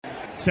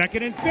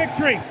Second and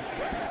victory.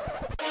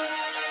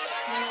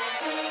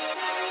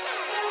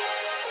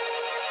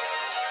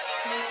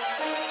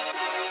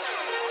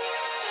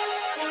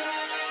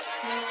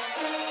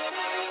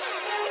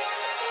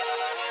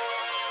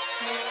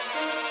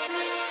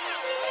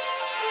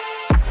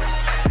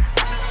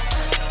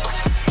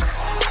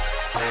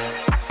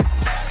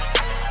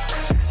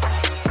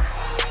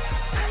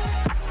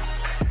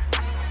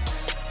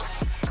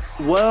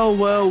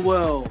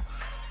 Well.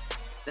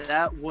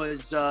 That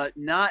was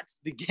not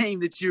the game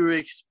that you were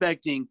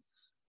expecting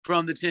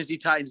from the Tennessee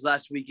Titans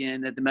last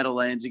weekend at the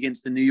Meadowlands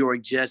against the New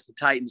York Jets. The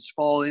Titans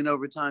fall in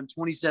overtime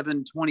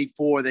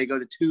 27-24. They go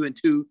to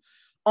 2-2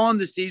 on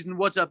the season.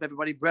 What's up,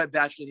 everybody? Brett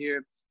Batchelor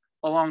here,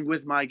 along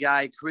with my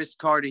guy, Chris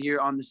Carter, here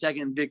on the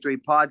Second Victory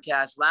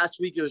podcast. Last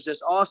week, it was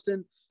just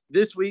Austin.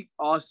 This week,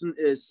 Austin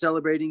is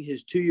celebrating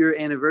his 2-year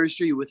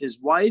anniversary with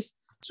his wife.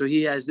 So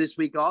he has this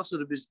week off. So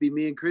it'll just be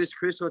me and Chris.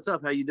 Chris, what's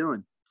up? How you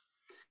doing?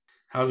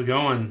 How's it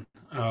going?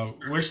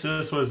 Wish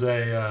this was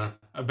a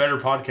better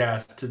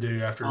podcast to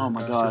do after,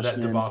 that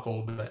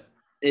debacle. But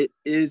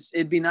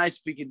it'd be nice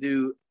if we could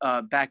do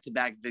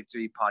back-to-back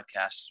victory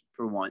podcasts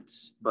for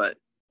once. But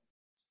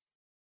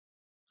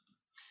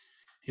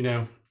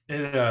the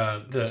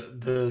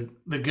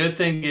good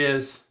thing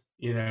is,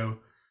 this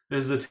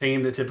is a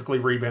team that typically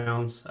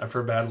rebounds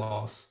after a bad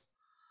loss.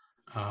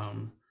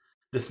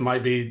 This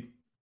might be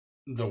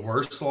the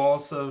worst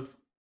loss of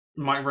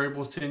Mike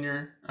Vrabel's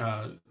tenure,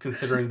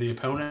 considering the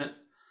opponent.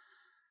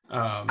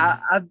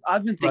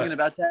 I've been thinking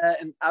about that,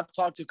 and I've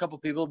talked to a couple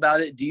people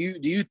about it. Do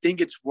you think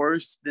it's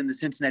worse than the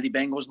Cincinnati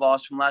Bengals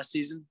loss from last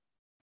season?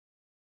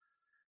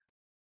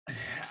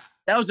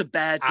 That was a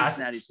bad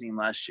Cincinnati team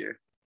last year.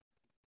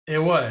 It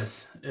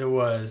was.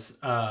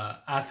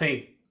 I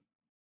think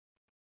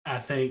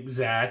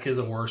Zach is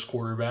a worse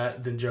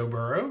quarterback than Joe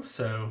Burrow,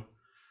 so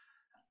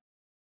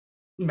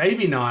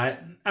maybe not.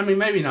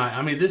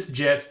 This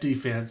Jets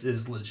defense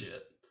is legit.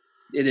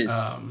 It is.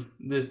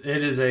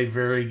 It is a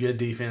very good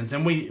defense,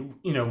 and we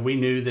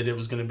knew that it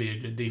was going to be a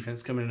good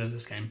defense coming into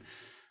this game.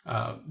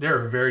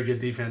 They're a very good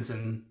defense,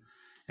 and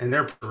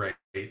their rate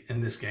in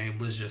this game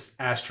was just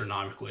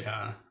astronomically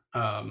high.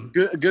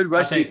 Good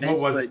rush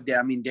defense, but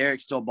Derek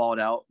still balled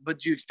out.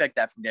 But you expect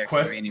that from Derek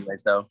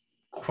anyways, though.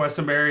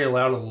 Quessenberry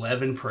allowed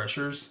 11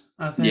 pressures,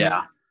 I think.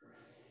 Yeah.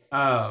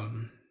 That's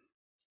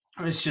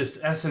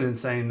an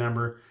insane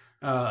number.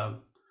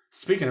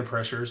 Speaking of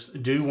pressures, I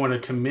do want to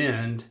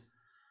commend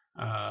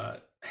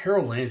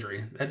Harold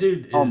Landry. That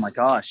dude is, oh my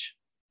gosh,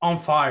 on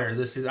fire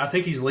this season. I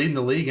think he's leading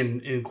the league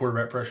in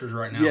quarterback pressures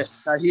right now.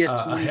 Yes, he has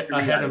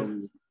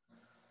 23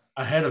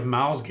 ahead of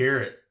Myles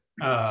Garrett,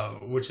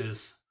 which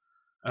is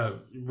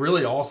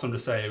really awesome to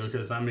say,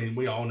 because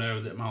we all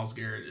know that Myles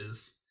Garrett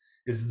is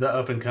the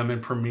up and coming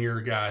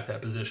premier guy at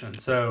that position.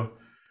 So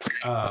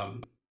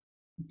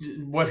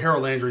what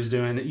Harold Landry's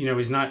doing,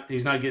 he's not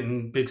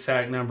getting big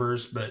sack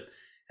numbers, but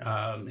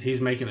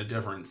he's making a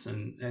difference,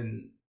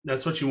 and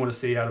that's what you want to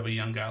see out of a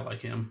young guy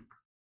like him.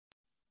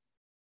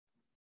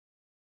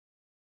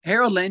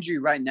 Harold Landry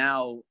right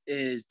now,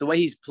 is the way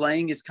he's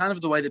playing is kind of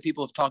the way that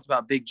people have talked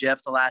about Big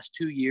Jeff the last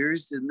 2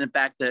 years, and the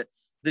fact that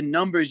the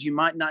numbers, you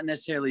might not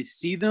necessarily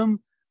see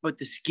them, but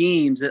the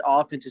schemes that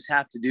offenses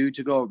have to do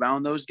to go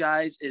around those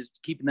guys is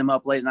keeping them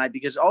up late at night,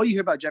 because all you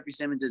hear about Jeffrey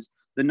Simmons is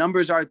the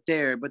numbers aren't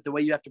there, but the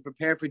way you have to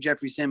prepare for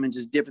Jeffrey Simmons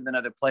is different than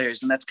other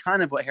players. And that's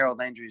kind of what Harold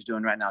Landry is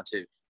doing right now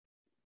too.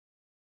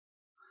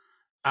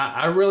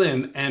 I really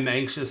am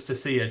anxious to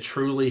see a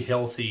truly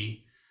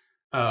healthy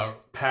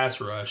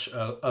pass rush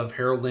of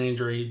Harold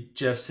Landry,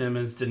 Jeff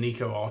Simmons,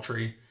 Danico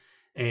Autry,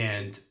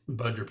 and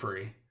Bud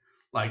Dupree.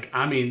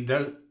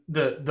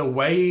 The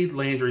way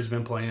Landry's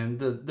been playing,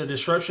 the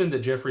disruption that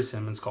Jeffrey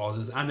Simmons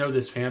causes. I know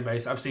this fan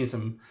base. I've seen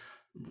some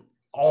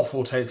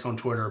awful takes on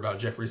Twitter about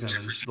Jeffrey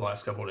Simmons the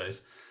last couple of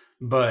days,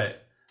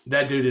 but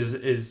that dude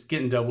is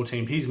getting double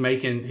teamed. He's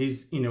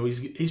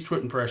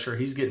putting pressure.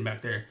 He's getting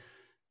back there.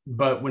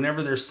 But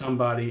whenever there's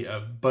somebody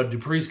of Bud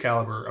Dupree's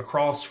caliber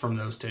across from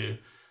those two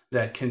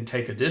that can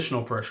take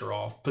additional pressure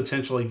off,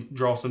 potentially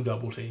draw some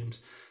double teams,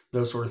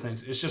 those sort of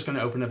things, it's just going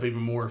to open up even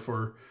more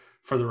for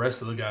the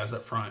rest of the guys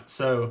up front.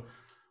 So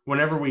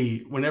whenever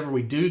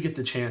we do get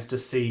the chance to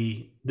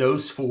see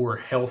those four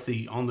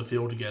healthy on the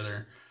field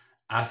together,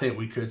 I think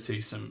we could see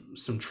some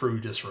true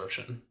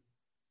disruption.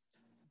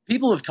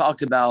 People have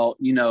talked about,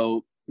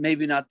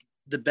 maybe not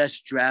the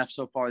best draft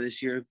so far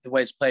this year, the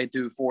way it's played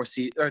through 4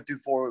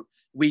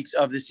 weeks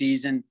of the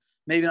season.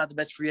 Maybe not the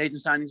best free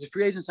agent signings. A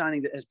free agent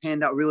signing that has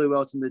panned out really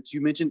well, some that you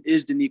mentioned,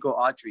 is Danico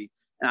Autry.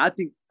 And I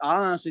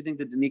honestly think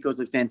that Danico's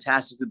looked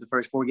fantastic through the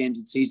first 4 games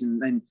of the season.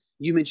 And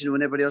you mentioned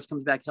when everybody else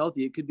comes back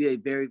healthy, it could be a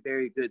very,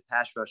 very good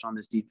pass rush on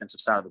this defensive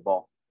side of the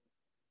ball.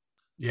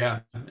 Yeah,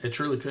 it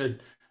truly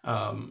could.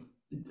 The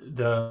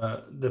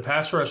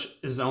pass rush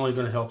is only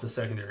going to help the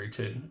secondary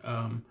too.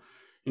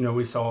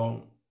 We saw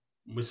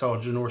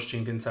Janoris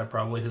Jenkins have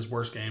probably his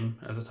worst game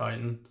as a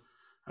Titan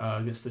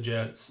against the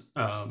Jets.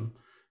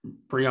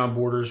 Breon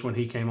Borders, when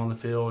he came on the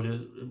field,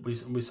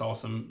 we saw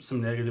some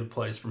negative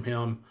plays from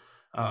him.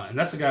 And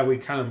that's a guy we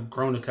kind of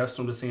grown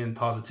accustomed to seeing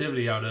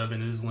positivity out of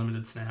in his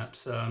limited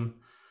snaps.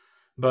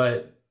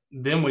 But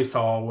then we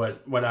saw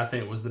what I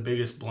think was the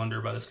biggest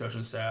blunder by this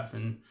coaching staff,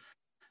 and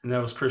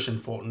that was Christian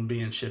Fulton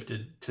being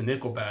shifted to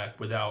nickelback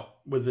with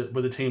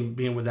the team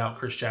being without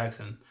Chris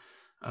Jackson.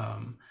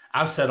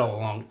 I've said all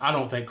along, I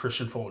don't think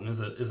Christian Fulton is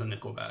a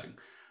nickelback.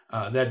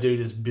 That dude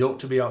is built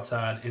to be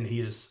outside, and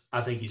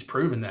I think he's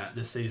proven that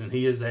this season.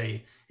 He's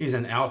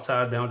an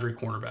outside boundary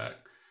cornerback,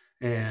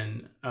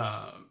 and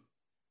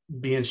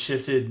being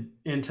shifted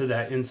into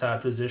that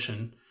inside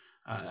position,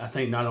 I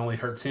think not only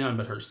hurts him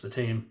but hurts the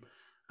team.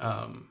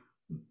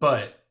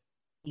 But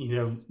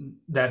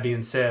that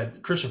being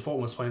said, Christian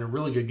Fulton was playing a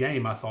really good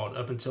game, I thought,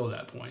 up until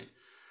that point.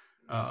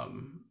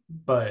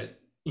 But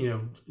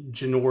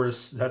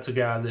Janoris, that's a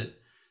guy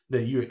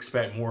that you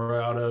expect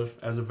more out of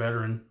as a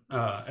veteran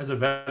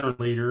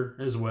leader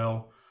as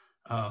well.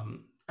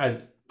 I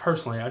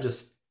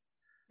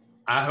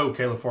hope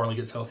Caleb Farley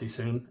gets healthy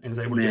soon and is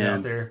able to get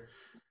out there.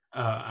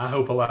 I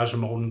hope Elijah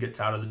Molden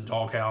gets out of the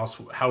doghouse,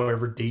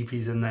 however deep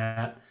he's in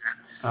that.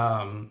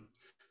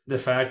 The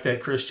fact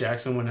that Chris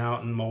Jackson went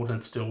out and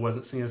Molden still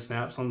wasn't seeing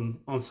snaps on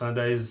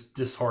Sunday is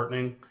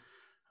disheartening.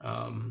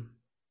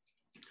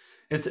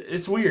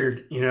 It's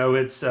weird,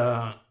 It's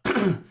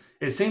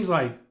it seems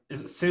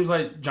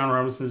like John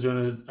Robinson's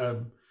doing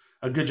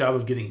a good job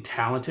of getting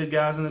talented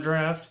guys in the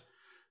draft,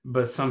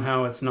 but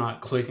somehow it's not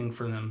clicking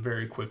for them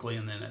very quickly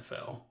in the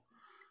NFL.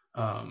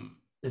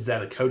 Is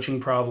that a coaching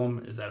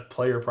problem? Is that a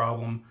player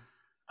problem?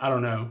 I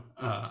don't know.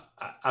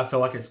 I feel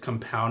like it's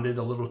compounded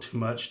a little too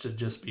much to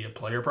just be a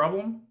player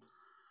problem.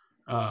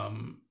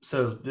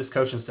 So this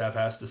coaching staff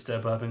has to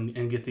step up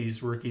and get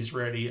these rookies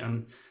ready.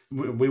 And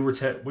we were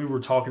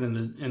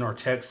talking in our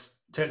text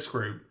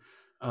group.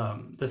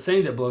 The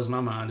thing that blows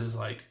my mind is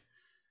like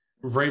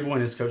Vrabel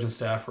and his coaching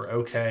staff are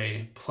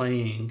okay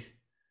playing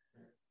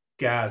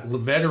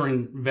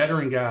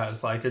veteran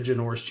guys like a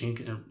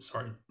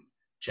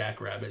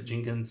Jackrabbit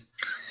Jenkins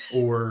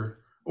or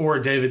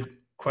David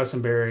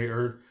Quessenberry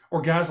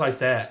or guys like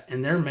that,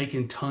 and they're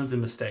making tons of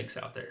mistakes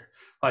out there.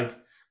 Like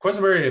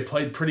Quessenberry had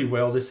played pretty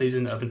well this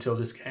season up until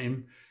this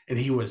game, and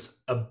he was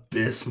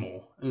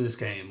abysmal in this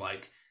game.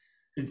 Like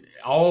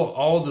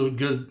all the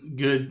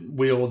good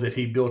will that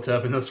he built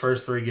up in those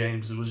first 3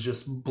 games was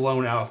just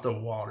blown out of the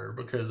water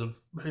because of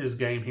his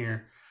game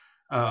here.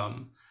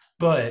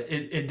 But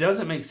it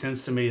doesn't make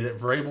sense to me that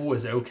Vrabel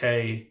is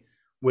okay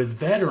with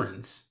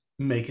veterans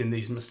making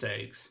these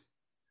mistakes,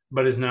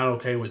 but is not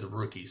okay with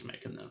rookies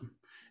making them.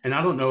 And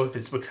I don't know if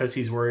it's because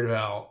he's worried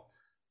about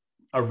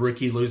a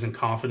rookie losing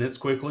confidence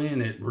quickly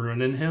and it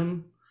ruining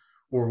him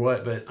or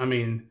what. But I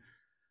mean,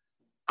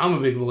 I'm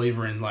a big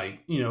believer in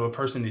a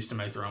person needs to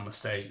make their own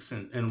mistakes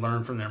and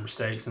learn from their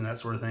mistakes and that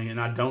sort of thing. And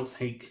I don't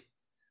think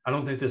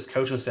this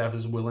coaching staff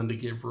is willing to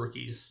give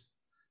rookies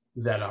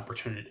that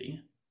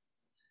opportunity.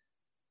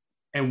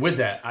 And with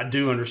that, I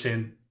do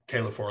understand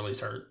Caleb Farley's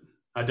hurt.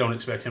 I don't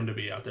expect him to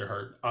be out there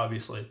hurt,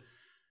 obviously.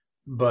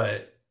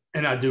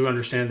 And I do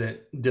understand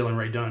that Dylan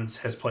Ray Dunns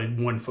has played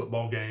 1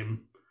 football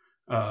game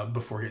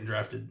before getting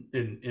drafted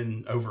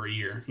in over a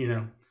year,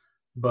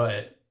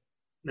 But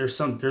there's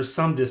some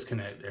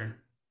disconnect there.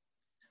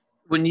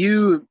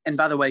 And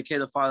by the way,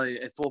 Caleb Farley,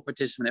 a full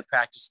participant at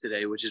practice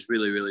today, which is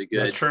really, really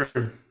good. That's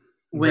true.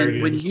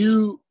 When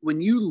you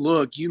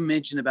look, you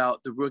mentioned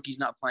about the rookies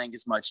not playing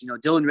as much.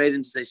 Dylan Ray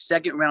Dunns is a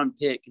 2nd-round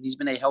pick, and he's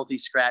been a healthy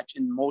scratch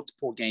in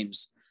multiple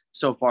games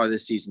so far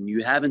this season.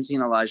 You haven't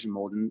seen Elijah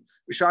Molden.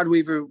 Rashad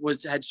Weaver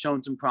had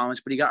shown some promise,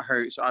 but he got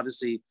hurt. So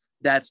obviously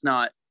that's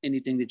not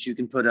anything that you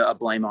can put a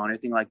blame on or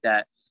anything like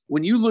that.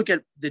 When you look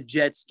at the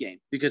Jets game,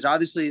 because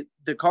obviously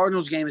the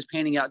Cardinals game is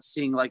panning out to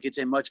seeing like it's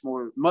a much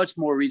more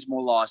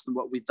reasonable loss than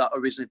what we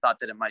originally thought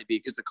that it might be,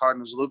 because the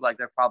Cardinals look like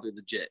they're probably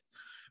legit.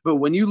 But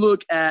when you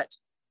look at,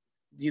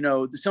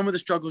 some of the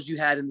struggles you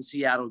had in the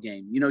Seattle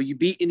game, you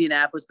beat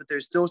Indianapolis, but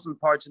there's still some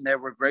parts in there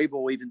where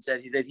Vrabel even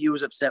said that he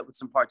was upset with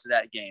some parts of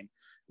that game.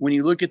 When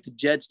you look at the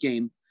Jets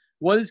game,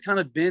 what has kind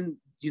of been,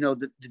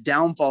 the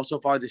downfall so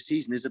far this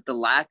season? Is it the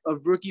lack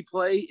of rookie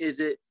play?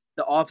 Is it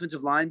the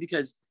offensive line?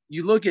 Because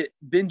you look at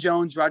Ben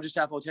Jones, Roger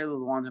Saffold, Taylor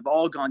Lewan have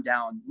all gone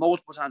down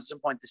multiple times at some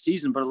point this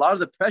season, but a lot of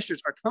the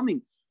pressures are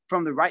coming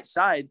from the right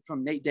side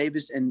from Nate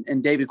Davis and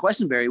David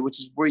Quessenberry, which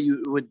is where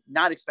you would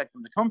not expect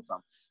them to come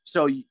from.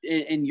 So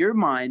in your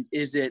mind,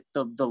 is it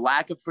the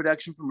lack of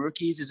production from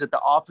rookies? Is it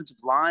the offensive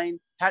line?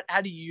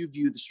 How do you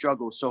view the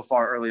struggle so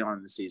far early on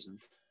in the season?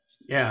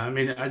 Yeah, I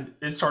mean,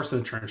 it starts in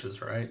the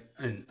trenches, right?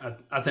 And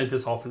I think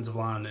this offensive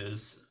line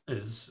is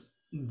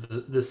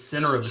the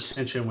center of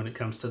attention when it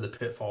comes to the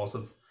pitfalls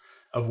of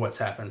what's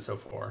happened so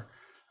far.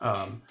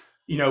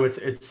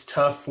 It's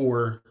tough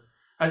for.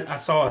 I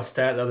saw a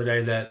stat the other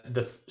day that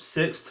the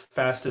 6th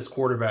fastest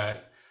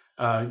quarterback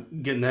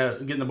getting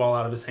the ball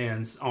out of his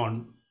hands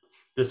on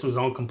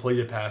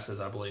completed passes,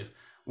 I believe,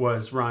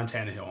 was Ryan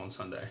Tannehill on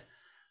Sunday.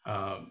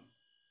 On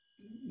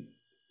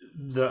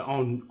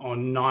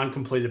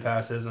non-completed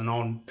passes and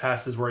on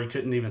passes where he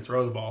couldn't even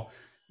throw the ball,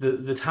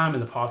 the time in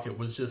the pocket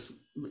was just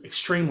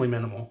extremely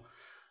minimal.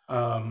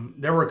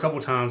 There were a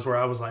couple times where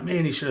I was like,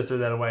 man, he should have threw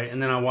that away.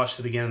 And then I watched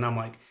it again and I'm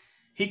like,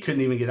 he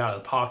couldn't even get out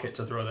of the pocket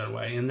to throw that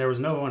away. And there was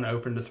no one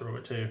open to throw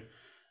it to.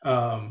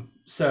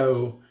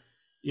 So,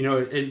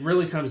 it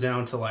really comes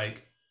down to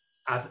like,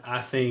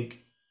 I think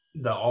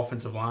the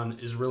offensive line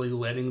is really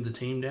letting the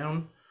team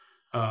down.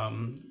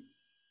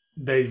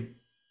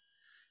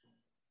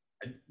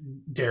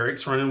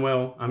 Derek's running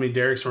well. I mean,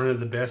 Derek's running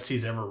the best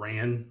he's ever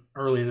ran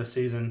early in the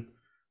season.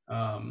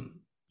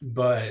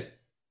 But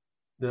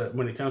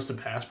when it comes to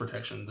pass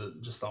protection,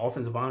 the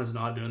offensive line is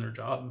not doing their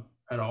job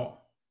at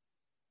all.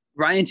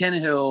 Ryan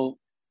Tannehill,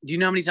 do you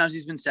know how many times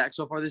he's been sacked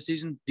so far this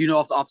season? Do you know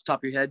off the top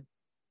of your head?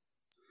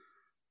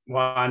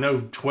 Well, I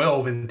know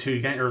 12 in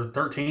 2 games or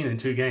 13 in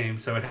 2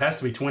 games, so it has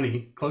to be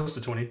 20, close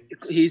to 20.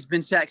 He's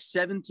been sacked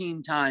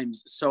 17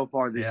 times so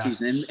far this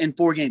season in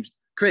 4 games.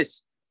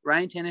 Chris,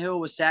 Ryan Tannehill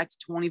was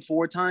sacked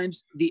 24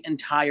 times the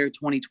entire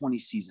 2020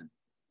 season.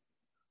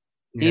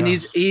 Yeah. And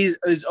he's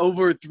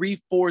over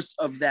 3/4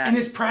 of that. And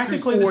it's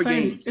practically the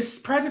same. Games. It's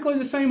practically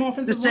the same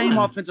offensive line. The same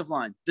offensive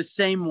line. The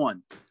same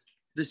one.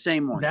 The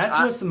same one. That's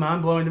what's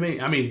mind blowing to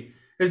me. I mean,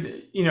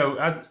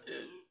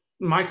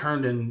 Mike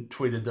Herndon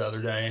tweeted the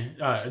other day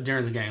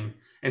during the game,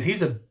 and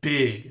he's a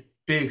big,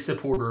 big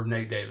supporter of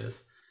Nate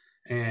Davis.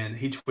 And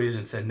he tweeted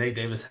and said Nate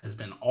Davis has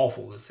been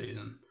awful this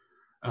season.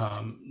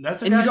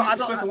 That's a guy I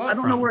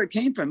don't know where it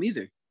came from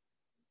either.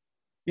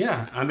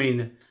 Yeah, I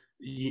mean,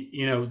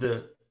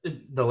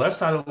 the left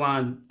side of the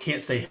line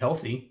can't stay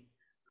healthy.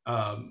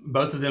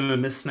 Both of them have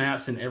missed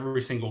snaps in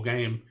every single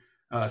game.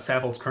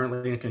 Saffold's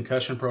currently in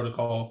concussion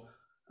protocol.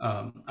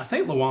 I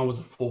think Lewan was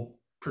a full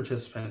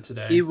participant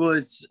today. He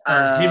was. He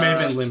may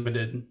have been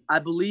limited. I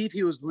believe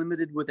he was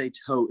limited with a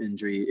toe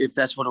injury, if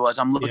that's what it was.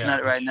 I'm looking at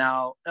it right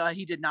now.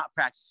 He did not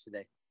practice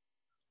today.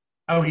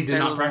 Oh, he did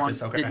not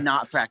practice. Okay. Did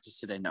not practice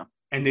today, no.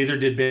 And neither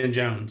did Ben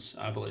Jones,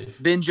 I believe.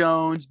 Ben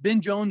Jones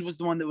was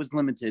the one that was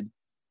limited.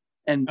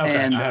 And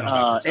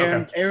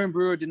Aaron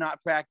Brewer did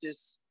not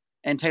practice,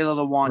 and Taylor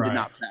Lewan did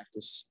not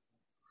practice.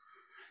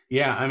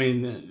 Yeah, I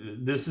mean,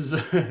 this is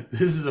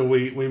a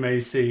week we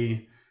may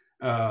see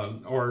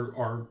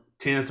our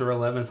 10th or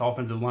 11th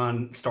offensive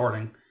line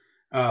starting.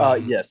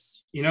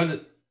 Yes.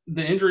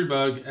 The injury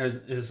bug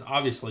is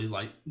obviously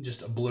like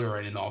just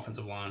obliterating the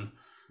offensive line.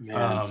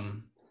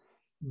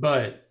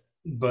 But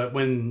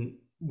when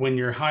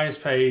your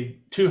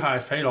two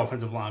highest paid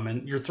offensive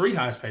linemen, your 3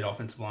 highest paid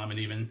offensive linemen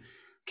even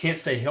can't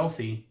stay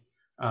healthy,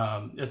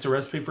 it's a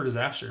recipe for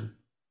disaster.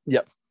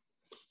 Yep.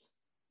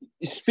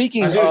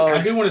 Speaking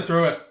I do want to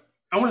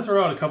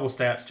throw out a couple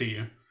stats to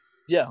you.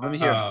 Yeah, let me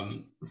hear.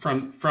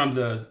 From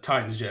the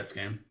Titans-Jets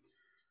game.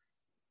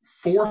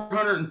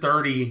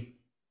 430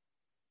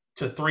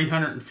 to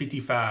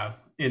 355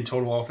 in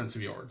total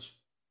offensive yards.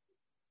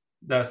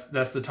 That's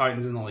the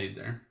Titans in the lead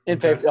there.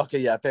 Favor of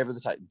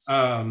the Titans.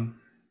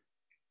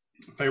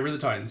 Favor of the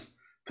Titans.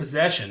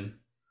 Possession,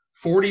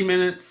 40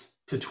 minutes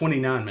to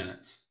 29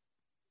 minutes.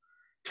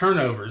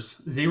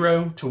 Turnovers,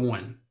 0 to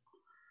 1.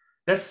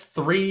 That's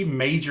 3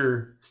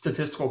 major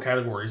statistical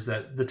categories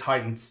that the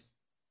Titans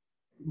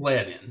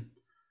led in.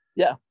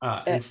 Yeah.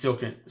 And still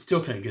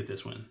couldn't get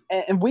this win.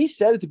 And we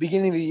said at the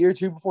beginning of the year,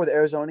 too, before the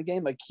Arizona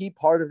game, a key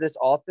part of this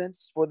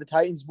offense for the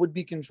Titans would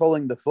be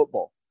controlling the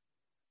football.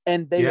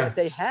 And they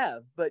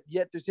have, but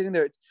yet they're sitting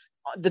there.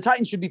 The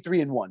Titans should be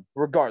 3-1,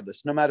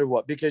 regardless, no matter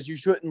what, because you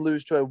shouldn't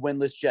lose to a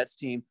winless Jets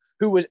team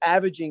who was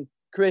averaging,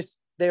 Chris,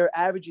 they are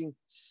averaging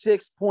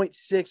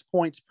 6.6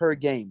 points per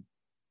game.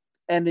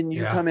 And then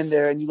you come in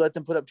there and you let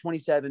them put up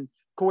 27.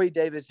 Corey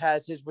Davis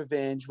has his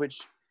revenge,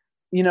 which,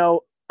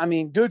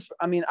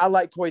 I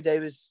like Corey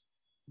Davis.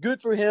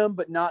 Good for him,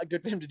 but not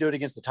good for him to do it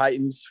against the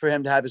Titans, for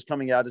him to have his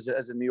coming out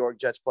as a New York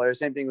Jets player.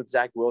 Same thing with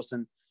Zach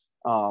Wilson.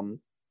 I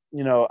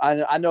know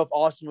if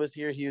Austin was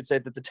here, he would say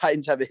that the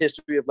Titans have a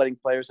history of letting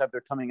players have their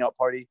coming out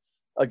party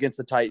against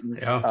the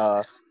Titans.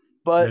 Yeah.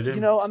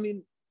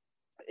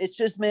 It's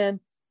just, man,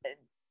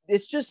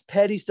 it's just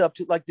petty stuff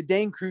too. Like the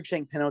Dane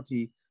Cruikshank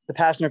penalty, the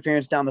pass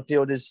interference down the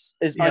field is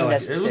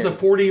unnecessary. It was a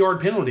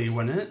 40-yard penalty,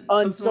 wasn't it?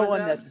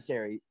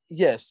 Unnecessary.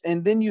 Yes.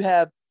 And then you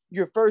have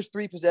your first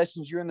 3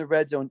 possessions, you're in the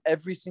red zone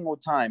every single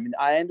time. And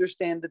I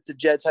understand that the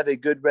Jets have a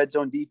good red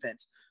zone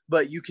defense,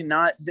 but you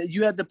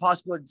had the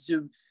possibility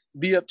to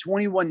be up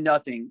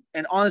 21-0.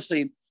 And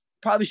honestly,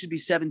 probably should be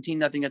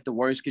 17-0 at the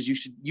worst, because you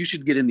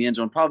should get in the end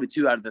zone probably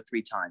 2 out of the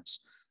 3 times.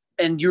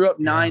 And you're up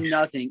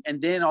 9-0.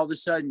 And then all of a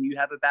sudden you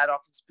have a bad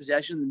offensive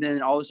possession. And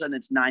then all of a sudden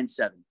it's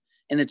 9-7.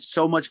 And it's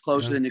so much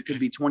closer than it could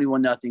be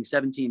 21-0,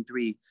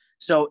 17-3.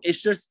 So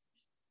it's just,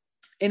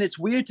 and it's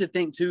weird to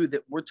think too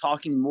that we're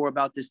talking more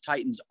about this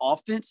Titans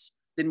offense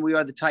than we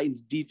are the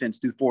Titans defense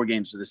through 4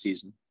 games of the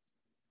season.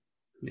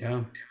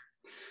 Yeah.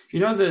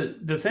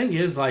 The thing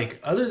is, like,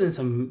 other than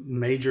some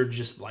major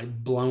just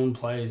like blown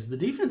plays, the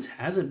defense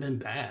hasn't been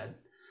bad.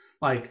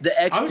 Like the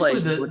X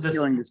plays is what's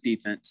killing this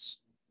defense.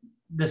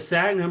 The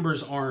sack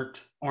numbers aren't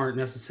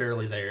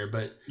necessarily there,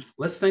 but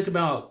let's think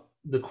about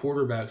the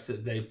quarterbacks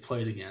that they've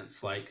played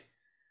against, like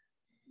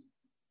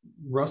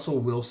Russell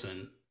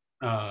Wilson,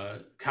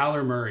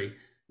 Kyler Murray.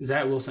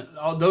 Zach Wilson.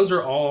 Those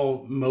are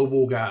all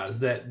mobile guys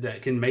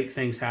that can make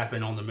things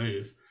happen on the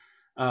move.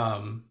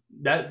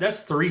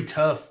 That's three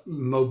tough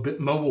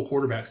mobile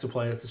quarterbacks to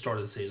play at the start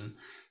of the season.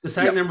 The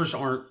sack numbers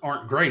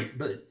aren't great,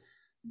 but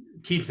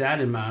keep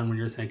that in mind when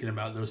you're thinking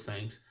about those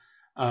things.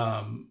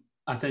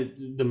 I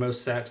think the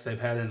most sacks they've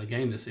had in the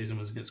game this season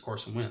was against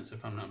Carson Wentz,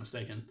 if I'm not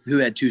mistaken. Who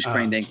had 2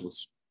 sprained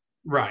ankles.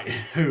 Right.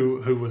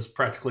 Who was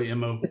practically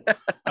immobile.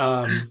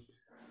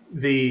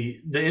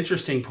 The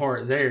interesting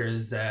part there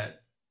is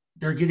that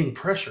they're getting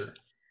pressure,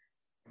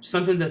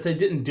 something that they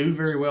didn't do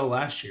very well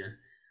last year.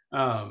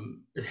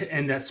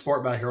 And that's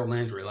sparked by Harold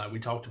Landry, like we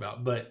talked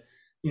about. But,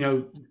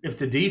 if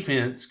the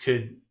defense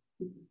could,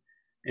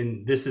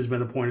 and this has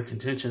been a point of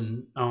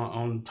contention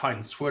on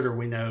Titans Twitter,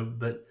 we know,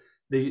 but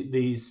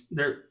the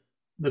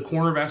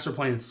cornerbacks are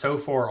playing so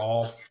far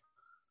off.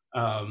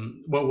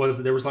 What was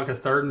it? There was like a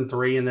 3rd and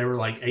 3, and they were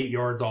like 8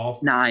 yards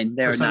off. 9.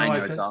 They were 9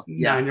 yards off.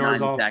 Yeah, 9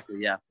 yards off.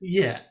 Exactly. Yeah.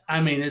 Yeah.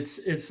 I mean,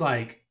 it's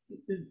like,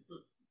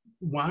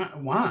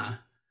 why?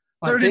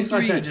 Like, 3rd things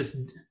and 3. like that just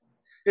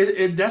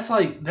that's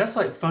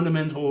like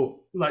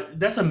fundamental. Like,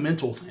 that's a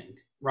mental thing,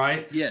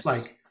 right? Yes.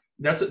 Like,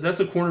 that's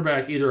a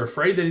cornerback either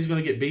afraid that he's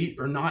going to get beat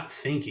or not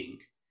thinking.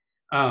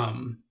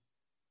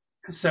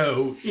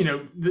 So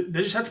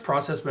they just have to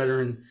process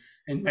better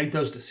and make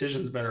those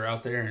decisions better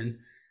out there, and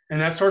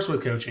that starts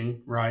with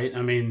coaching, right?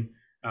 I mean,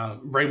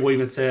 Vrabel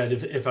even said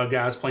if a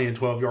guy's playing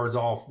 12 yards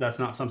off, that's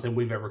not something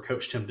we've ever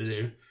coached him to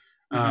do.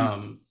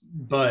 Mm-hmm.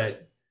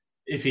 But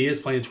if he is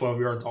playing 12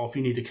 yards off,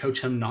 you need to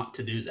coach him not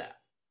to do that.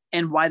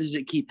 And why does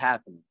it keep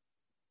happening?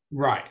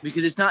 Right.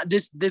 Because it's not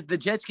the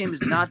Jets game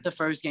is not the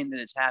first game that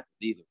it's happened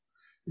either.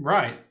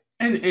 Right.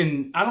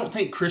 And I don't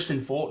think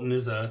Christian Fulton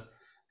is a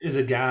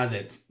guy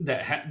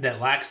that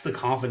lacks the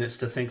confidence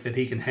to think that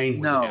he can hang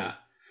with the guy.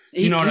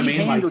 You know what I mean?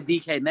 He handled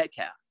DK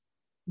Metcalf.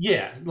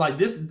 Yeah, like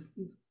this.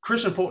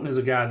 Christian Fulton is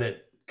a guy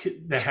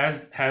that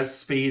has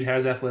speed,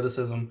 has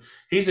athleticism.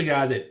 He's a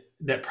guy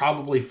that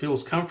probably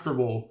feels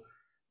comfortable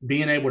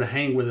being able to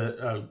hang with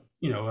a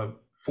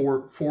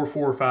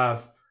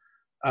 4.45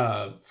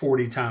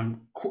 40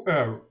 time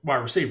wide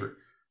receiver.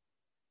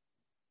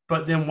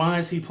 But then why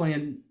is he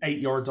playing 8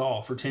 yards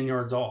off or 10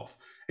 yards off?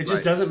 It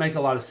just doesn't make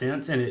a lot of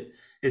sense, and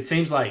it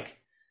seems like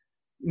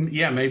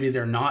maybe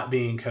they're not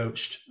being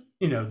coached.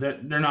 That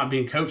they're not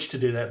being coached to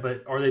do that,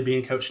 but are they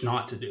being coached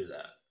not to do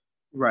that?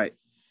 Right.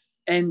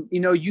 And,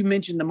 you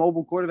mentioned the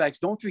mobile quarterbacks.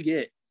 Don't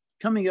forget,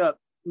 coming up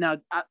now,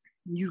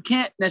 you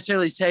can't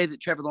necessarily say that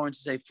Trevor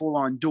Lawrence is a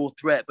full-on dual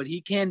threat, but he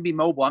can be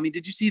mobile. I mean,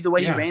 did you see the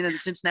way he ran in the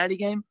Cincinnati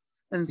game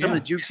and some of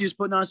the jukes he was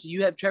putting on? So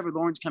you have Trevor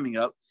Lawrence coming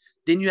up.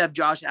 Then you have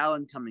Josh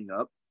Allen coming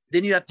up.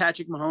 Then you have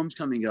Patrick Mahomes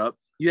coming up.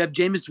 You have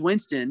Jameis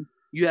Winston.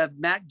 You have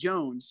Mac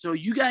Jones. So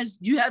you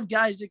have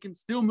guys that can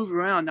still move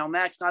around. Now,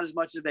 Mac's not as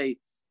much of a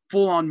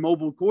full-on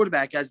mobile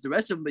quarterback as the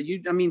rest of them, but you're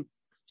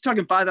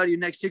talking 5 out of your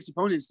next 6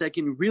 opponents that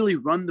can really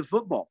run the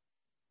football.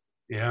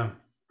 Yeah.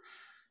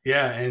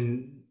 Yeah,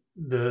 and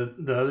the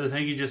other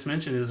thing you just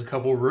mentioned is a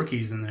couple of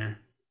rookies in there.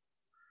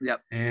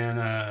 Yep.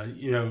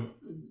 And,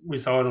 we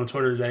saw it on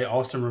Twitter today.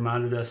 Austin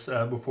reminded us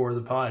before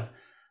the pod.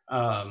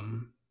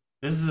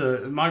 This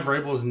is Mike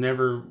Vrabel's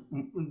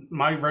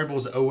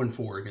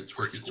 0-4 against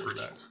rookie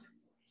quarterbacks.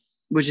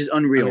 Which is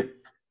unreal.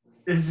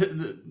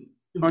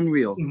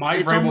 Unreal.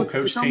 Mike Vrabel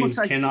coach teams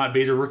cannot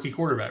beat a rookie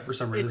quarterback for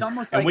some reason.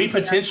 And we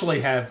potentially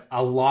have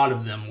a lot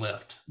of them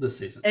left this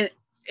season. And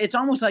it's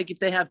almost like if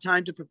they have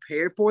time to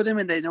prepare for them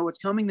and they know what's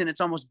coming, then it's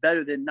almost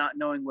better than not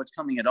knowing what's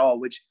coming at all,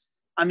 which,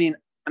 I mean,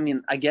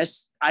 I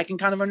guess I can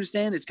kind of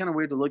understand. It's kind of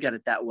weird to look at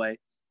it that way.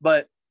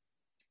 But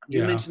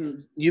you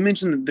mentioned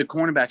the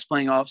cornerbacks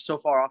playing off so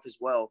far off as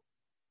well.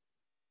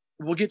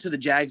 We'll get to the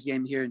Jags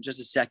game here in just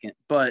a second.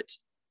 But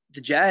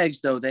the Jags,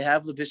 though, they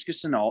have Laviska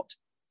Shenault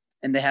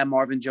and they have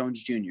Marvin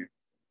Jones Jr.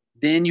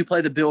 Then you play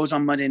the Bills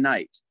on Monday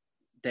night.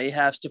 They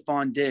have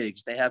Stephon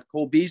Diggs. They have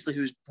Cole Beasley,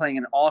 who's playing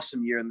an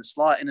awesome year in the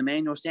slot, and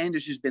Emmanuel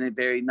Sanders, who's been a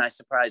very nice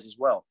surprise as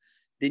well.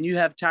 Then you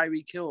have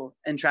Tyreek Hill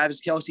and Travis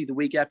Kelce the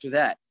week after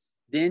that.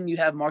 Then you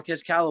have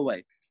Marquez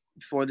Callaway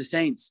for the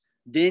Saints.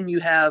 Then you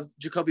have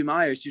Jacoby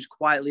Myers, who's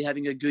quietly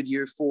having a good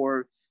year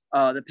for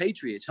the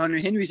Patriots. Hunter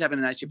Henry's having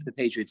a nice year for the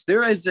Patriots.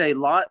 There is a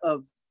lot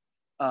of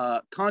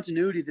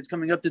continuity that's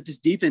coming up that this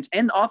defense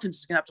and the offense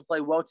is going to have to play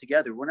well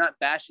together. We're not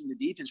bashing the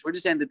defense. We're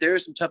just saying that there are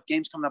some tough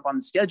games coming up on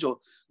the schedule.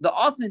 The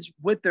offense,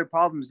 with their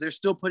problems, they're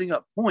still putting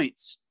up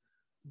points,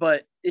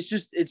 but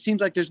it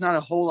seems like there's not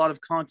a whole lot of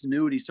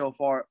continuity so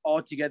far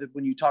altogether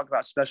when you talk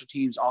about special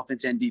teams,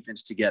 offense, and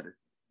defense together.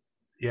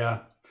 Yeah.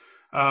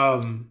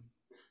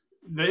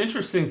 The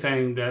interesting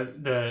thing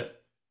that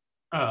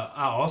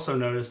I also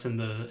noticed in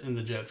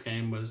the Jets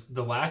game was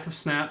the lack of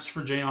snaps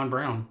for Jayon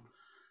Brown.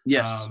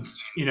 Yes.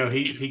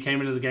 He came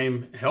into the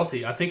game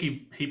healthy. I think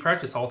he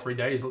practiced all 3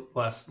 days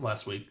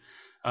last week.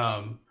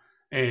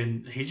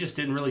 And he just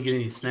didn't really get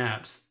any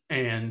snaps.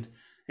 And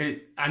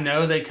I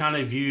know they kind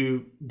of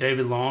view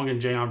David Long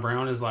and Jayon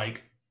Brown as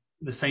like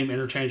the same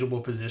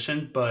interchangeable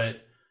position,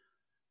 but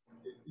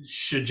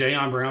should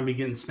Jayon Brown be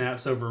getting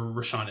snaps over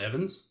Rashaan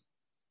Evans?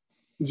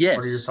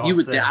 Yes,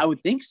 I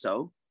would think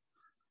so.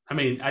 I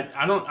mean,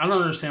 I don't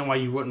understand why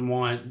you wouldn't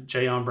want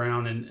Jayon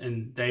Brown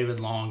and David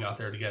Long out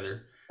there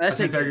together. I That's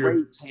a think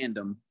great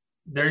tandem.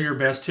 they're your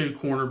best two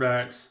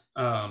cornerbacks.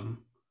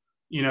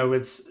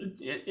 It's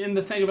and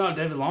the thing about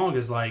David Long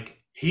is like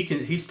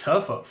he's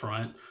tough up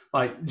front.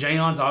 Like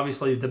Jayon's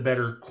obviously the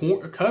better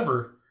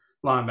cover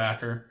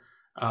linebacker,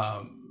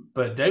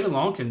 but David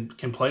Long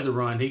can play the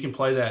run. He can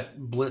play that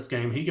blitz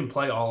game. He can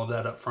play all of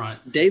that up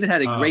front. David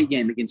had a great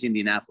game against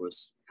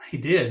Indianapolis. He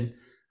did.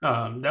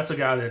 That's a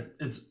guy that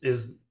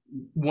is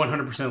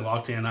 100%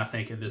 locked in, I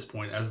think, at this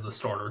point as the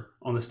starter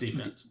on this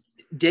defense.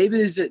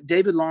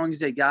 David Long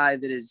is a guy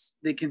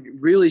that can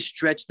really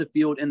stretch the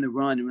field in the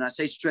run. And when I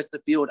say stretch the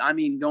field, I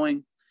mean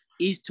going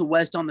east to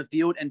west on the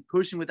field and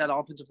pushing with that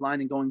offensive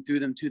line and going through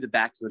them to the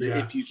backfield. Yeah.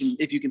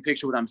 If you can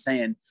picture what I'm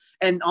saying.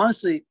 And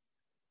honestly,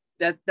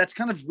 that's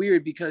kind of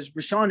weird because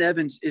Rashaan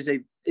Evans is a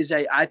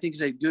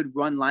good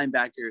run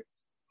linebacker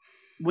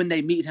when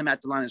they meet him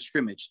at the line of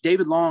scrimmage.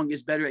 David Long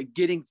is better at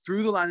getting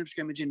through the line of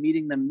scrimmage and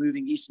meeting them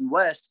moving east and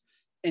west.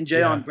 And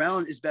Jayon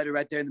Brown is better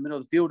right there in the middle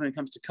of the field when it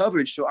comes to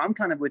coverage. So I'm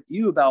kind of with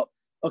you about,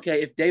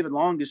 okay, if David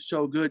Long is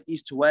so good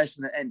east to west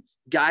and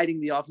guiding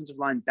the offensive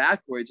line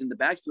backwards in the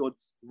backfield,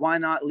 why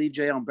not leave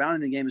Jayon Brown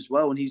in the game as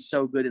well when he's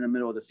so good in the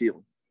middle of the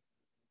field?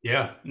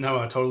 Yeah, no,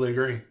 I totally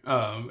agree.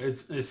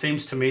 It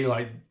seems to me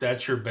like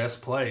that's your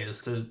best play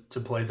is to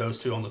play those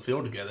two on the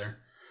field together.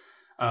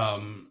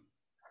 And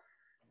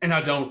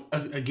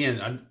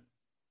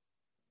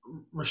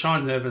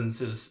Rashaan Evans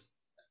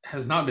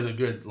has not been a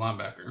good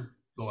linebacker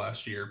the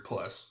last year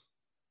plus.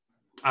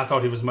 I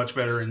thought he was much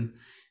better in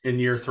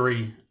year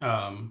 3.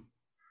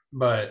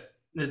 But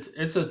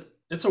it's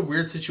a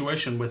weird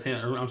situation with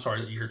him. Or, I'm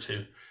sorry, year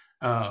 2.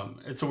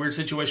 It's a weird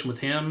situation with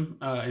him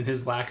and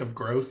his lack of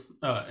growth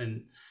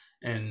and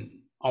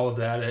all of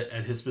that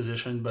at his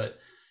position. But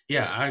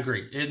yeah, I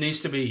agree. It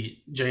needs to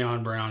be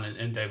Jayon Brown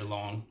and David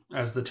Long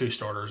as the two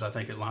starters, I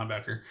think, at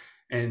linebacker.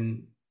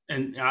 And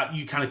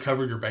you kind of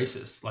cover your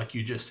bases like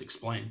you just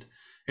explained.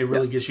 It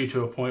really gets you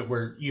to a point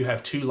where you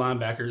have two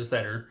linebackers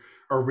that are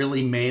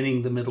really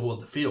manning the middle of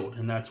the field,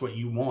 and that's what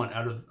you want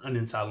out of an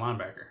inside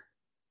linebacker.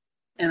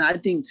 And I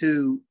think,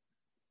 too,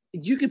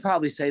 you could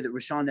probably say that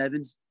Rashaan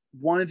Evans,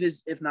 one of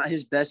his, if not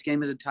his best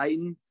game as a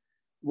Titan,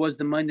 was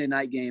the Monday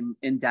night game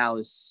in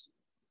Dallas.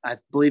 I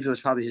believe it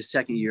was probably his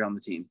second year on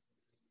the team.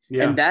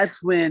 Yeah. And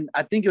that's when –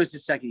 I think it was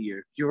his second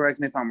year. You correct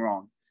me if I'm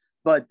wrong.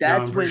 But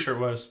that's I'm pretty sure it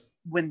was.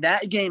 When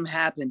that game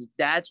happened,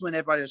 that's when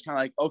everybody was kind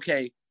of like,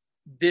 okay,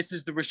 this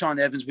is the Rashaan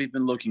Evans we've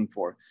been looking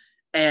for.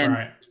 And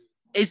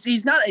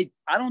he's not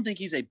I don't think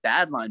he's a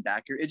bad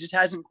linebacker. It just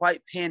hasn't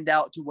quite panned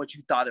out to what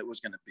you thought it was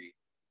going to be.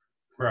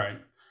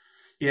 Right.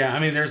 Yeah, I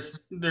mean,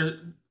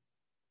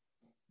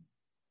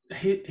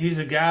 he's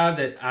a guy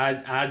that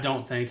I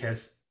don't think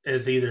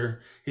is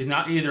either he's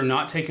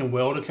not taken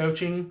well to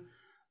coaching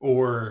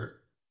or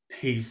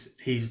he's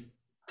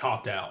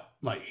topped out.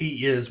 Like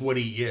he is what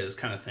he is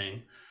kind of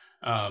thing.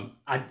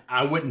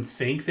 I wouldn't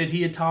think that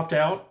he had topped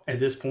out at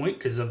this point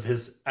because of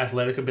his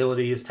athletic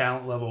ability, his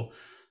talent level,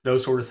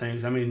 those sort of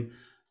things. I mean,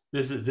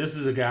 this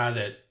is a guy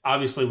that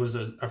obviously was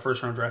a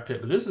first round draft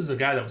pick, but this is a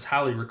guy that was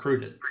highly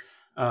recruited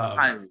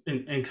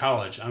in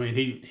college. I mean,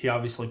 he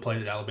obviously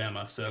played at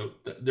Alabama, so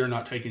they're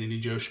not taking any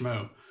Joe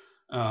Schmo.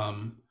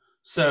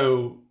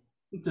 So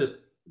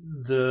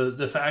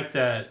the fact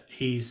that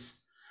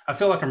I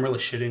feel like I'm really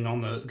shitting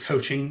on the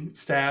coaching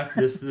staff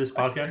this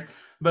podcast.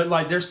 But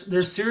like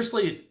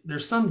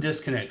there's some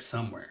disconnect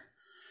somewhere.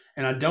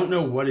 And I don't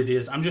know what it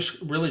is. I'm just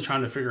really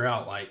trying to figure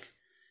out like,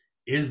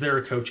 is there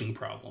a coaching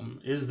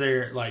problem? Is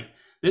there like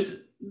this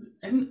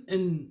and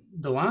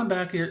the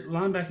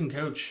linebacking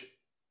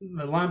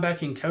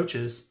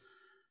coaches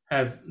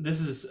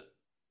this is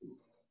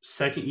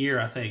second year,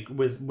 I think,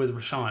 with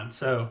Rashaan.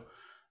 So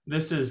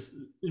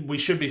we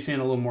should be seeing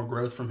a little more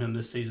growth from him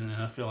this season,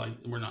 and I feel like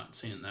we're not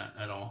seeing that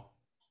at all.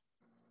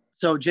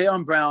 So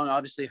Jayon Brown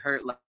obviously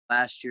hurt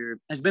last year,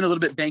 has been a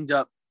little bit banged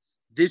up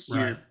this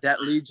year. Right.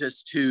 That leads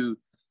us to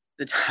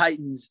the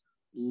Titans'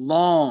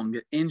 long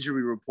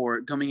injury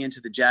report coming into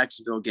the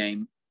Jacksonville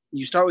game.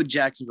 You start with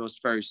Jacksonville's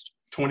first.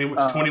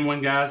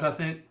 21 guys, I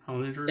think,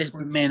 on injury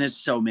report. Man, it's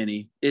so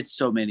many. It's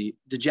so many.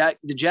 The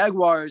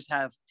Jaguars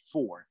have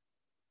 4.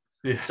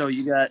 Yeah. So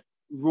you got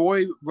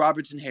Roy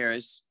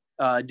Robertson-Harris,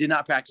 did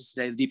not practice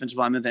today, the defensive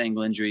lineman with an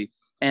ankle injury.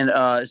 And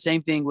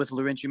same thing with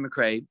Laurentian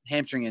McCray,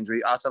 hamstring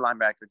injury. Also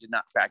linebacker, did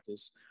not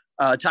practice.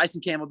 Tyson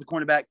Campbell, the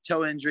cornerback,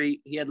 toe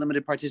injury. He had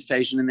limited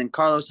participation. And then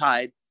Carlos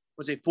Hyde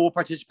was a full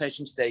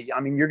participation today.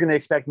 I mean, you're going to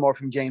expect more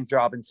from James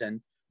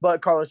Robinson,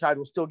 but Carlos Hyde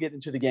will still get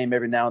into the game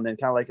every now and then,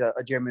 kind of like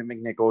a Jeremy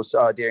McNichols,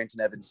 Darrington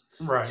Evans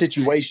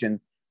situation.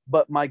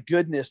 But my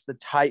goodness, the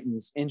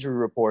Titans injury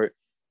report.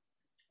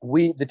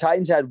 The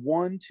Titans had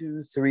 1,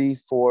 2, 3,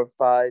 4,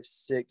 5,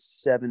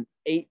 6, 7,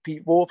 8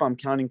 people, if I'm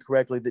counting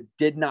correctly, that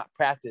did not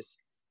practice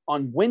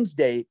on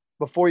Wednesday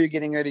before you're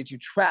getting ready to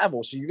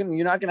travel. So you're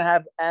not going to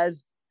have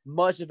as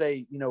much of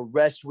a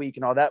rest week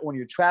and all that when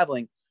you're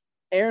traveling.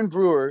 Aaron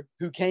Brewer,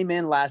 who came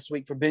in last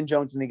week for Ben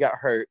Jones and he got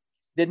hurt,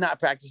 did not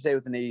practice today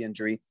with a knee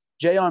injury.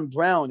 Jayon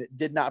Brown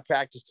did not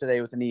practice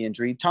today with a knee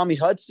injury. Tommy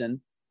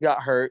Hudson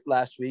got hurt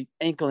last week.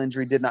 Ankle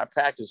injury, did not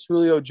practice.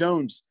 Julio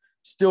Jones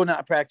still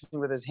not practicing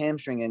with his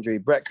hamstring injury.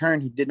 Brett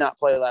Kern, who did not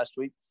play last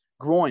week,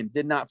 groin,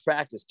 did not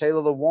practice.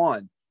 Taylor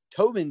Lewan,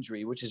 toe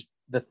injury, which is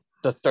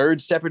the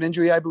third separate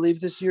injury, I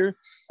believe, this year,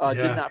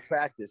 did not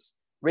practice.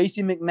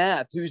 Racey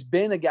McMath, who's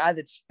been a guy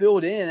that's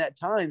filled in at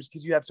times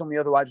because you have so many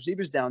other wide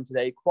receivers down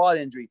today, quad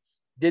injury,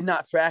 did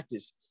not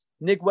practice.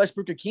 Nick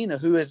Westbrook-Akina,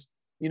 who has,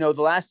 the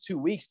last 2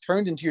 weeks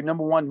turned into your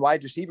number one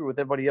wide receiver with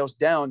everybody else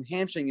down,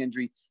 hamstring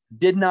injury,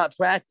 did not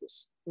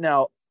practice.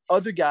 Now,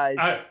 other guys,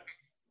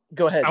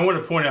 go ahead. I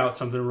want to point out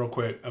something real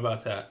quick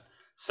about that.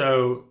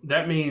 So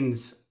that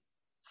means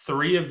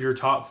 3 of your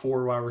top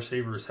 4 wide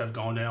receivers have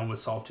gone down with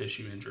soft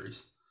tissue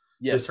injuries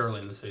this early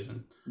in the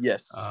season.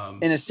 Yes,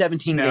 in a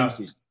 17-game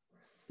season.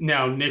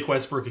 Now, Nick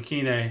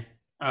Westbrook-Akina,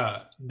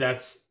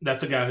 that's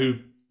a guy who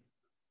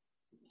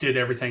did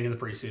everything in the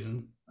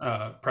preseason,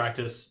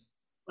 practice,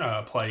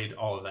 played,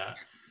 all of that.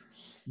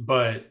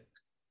 But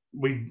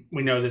we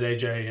know that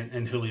AJ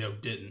and Julio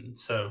didn't.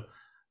 So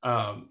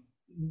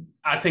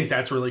I think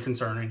that's really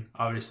concerning.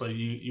 Obviously,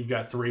 you've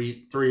got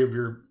three of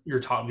your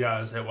top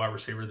guys at wide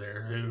receiver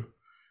there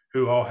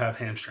who all have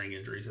hamstring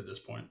injuries at this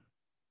point.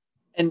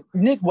 And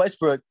Nick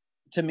Westbrook,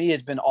 to me,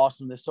 has been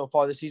awesome so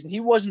far this season.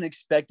 He wasn't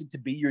expected to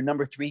be your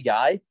number 3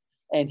 guy,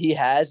 and he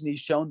has, and he's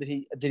shown that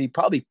he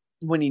probably,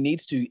 when he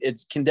needs to,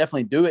 can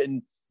definitely do it,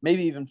 and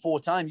maybe even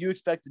full time. You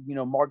expected,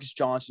 Marcus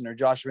Johnson or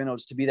Josh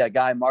Reynolds to be that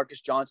guy.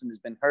 Marcus Johnson has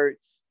been hurt.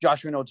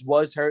 Josh Reynolds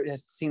was hurt,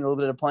 has seen a little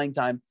bit of playing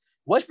time.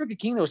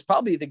 Westbrook-Akina was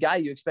probably the guy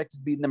you expected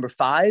to be number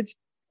 5,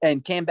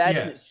 and Cam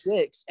Batson at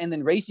 6, and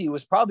then Racey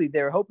was probably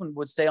there hoping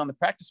would stay on the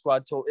practice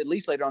squad till at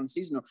least later on the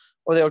season,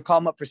 or they would call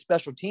him up for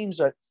special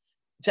teams.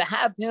 To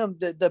have him,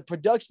 the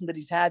production that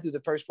he's had through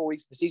the first 4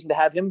 weeks of the season, to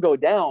have him go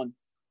down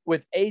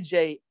with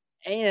AJ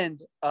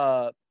and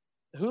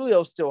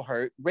Julio still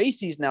hurt,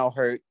 Racey's now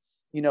hurt.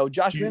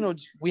 Josh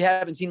Reynolds, we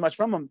haven't seen much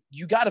from him.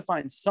 You got to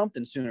find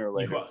something sooner or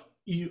later.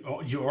 You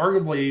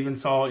arguably even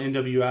saw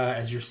NWI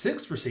as your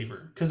 6th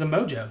receiver because of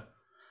Mojo.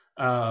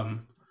 So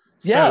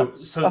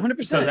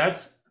 100%. So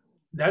that's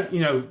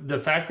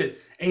the fact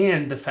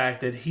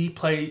that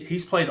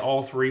he's played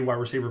all 3 wide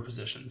receiver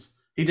positions.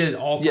 He did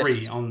all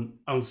 3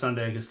 on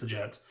Sunday against the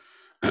Jets.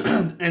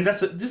 And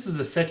this is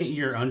a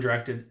second-year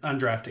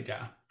undrafted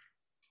guy.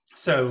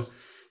 So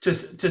to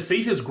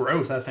see his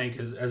growth, I think,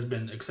 has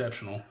been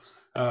exceptional.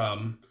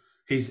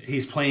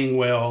 He's playing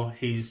well.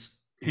 He's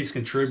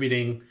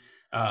contributing.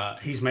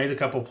 He's made a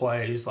couple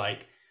plays.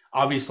 Like,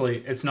 obviously,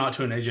 it's not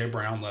to an AJ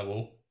Brown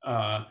level,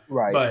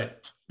 right?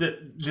 But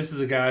this is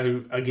a guy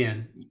who,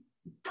 again,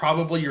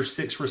 probably your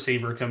 6th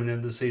receiver coming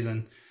into the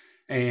season,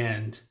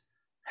 and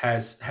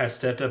has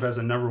stepped up as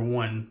a number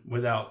 1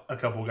 with a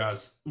couple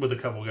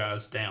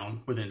guys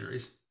down with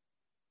injuries.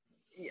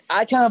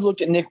 I kind of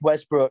look at Nick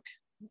Westbrook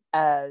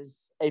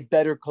as a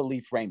better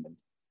Khalif Raymond,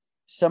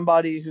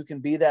 somebody who can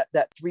be that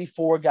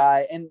 3-4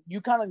 guy. And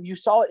you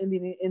saw it in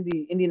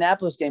the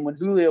Indianapolis game when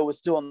Julio was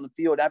still on the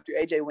field after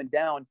AJ went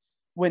down,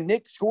 when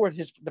Nick scored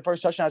the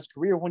first touchdown of his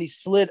career, when he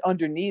slid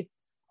underneath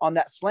on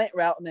that slant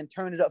route and then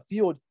turned it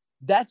upfield.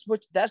 That's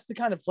the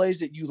kind of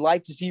plays that you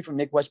like to see from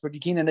Nick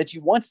Westbrook-Akina and that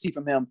you want to see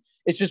from him.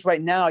 It's just right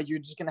now you're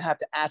just going to have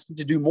to ask him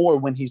to do more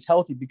when he's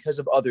healthy because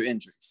of other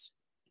injuries.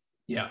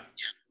 Yeah,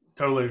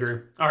 totally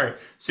agree. All right,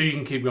 so you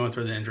can keep going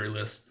through the injury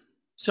list.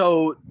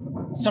 So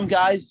some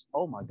guys,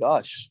 oh my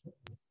gosh.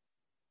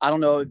 I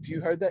don't know if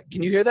you heard that.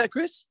 Can you hear that,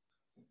 Chris?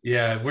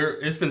 Yeah,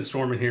 it's been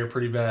storming here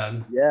pretty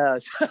bad. Yeah.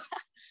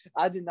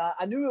 I did not.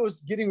 I knew it was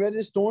getting ready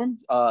to storm.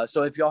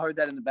 So if y'all heard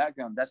that in the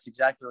background, that's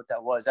exactly what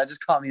that was. That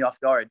just caught me off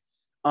guard.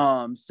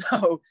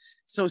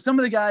 So some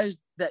of the guys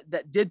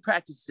that did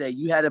practice today,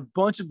 you had a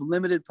bunch of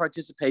limited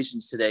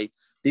participations today.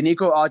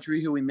 Denico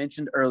Autry, who we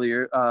mentioned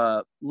earlier,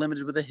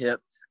 limited with a hip.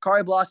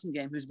 Kari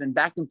Blossomgame, who's been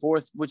back and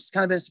forth, which has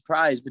kind of been a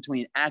surprise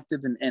between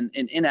active and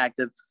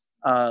inactive,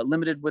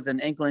 limited with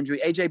an ankle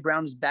injury. AJ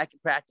Brown is back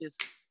at practice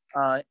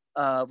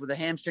with a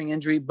hamstring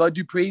injury. Bud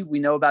Dupree, we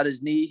know about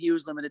his knee. He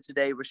was limited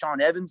today.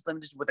 Rashaan Evans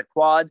limited with a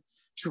quad.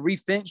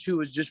 Sharif Finch, who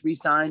was just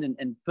re-signed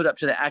and put up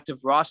to the active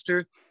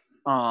roster,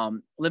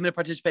 limited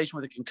participation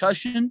with a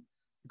concussion.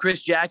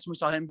 Chris Jackson, we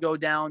saw him go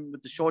down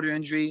with the shoulder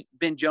injury.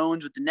 Ben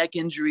Jones with the neck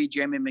injury.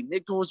 Jeremy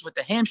McNichols with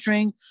the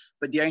hamstring.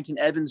 But Darrington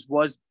Evans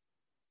was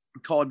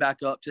called back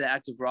up to the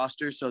active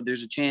roster. So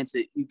there's a chance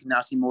that you can now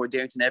see more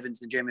Darrington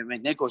Evans than Jeremy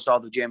McNichols,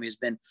 although Jeremy has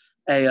been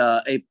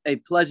a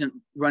pleasant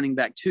running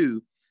back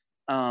too.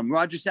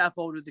 Roger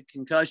Saffold with the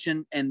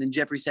concussion, and then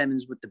Jeffrey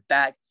Simmons with the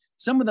back.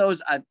 Some of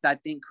those, I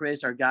think,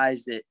 Chris, are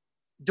guys that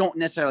don't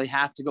necessarily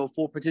have to go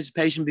full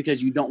participation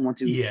because you don't want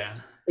to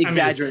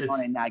exaggerate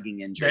on a nagging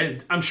injury.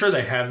 I'm sure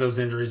they have those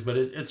injuries, but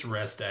it's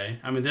rest day.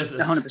 I mean, this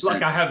is 100%.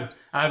 Like I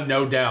have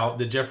no doubt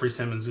that Jeffrey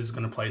Simmons is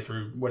going to play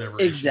through whatever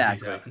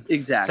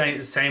exactly.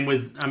 Same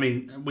with, I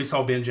mean, we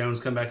saw Ben Jones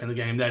come back in the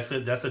game. That's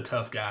a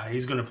tough guy.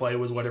 He's going to play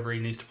with whatever he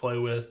needs to play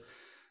with.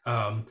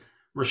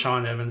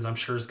 Rashaan Evans, I'm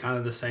sure, is kind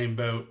of the same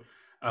boat.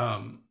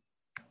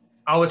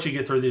 I'll let you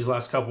get through these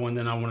last couple, and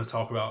then I want to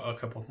talk about a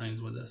couple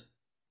things with this.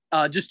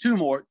 Just two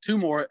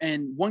more,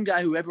 and one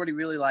guy who everybody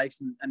really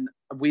likes, and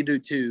we do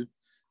too.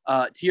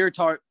 Tierra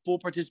Tart, full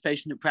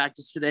participation in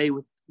practice today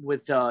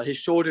with his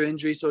shoulder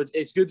injury, so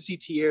it's good to see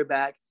Tierra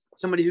back.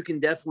 Somebody who can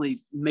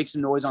definitely make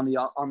some noise on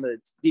the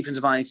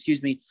defensive line,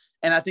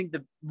 And I think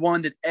the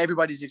one that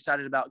everybody's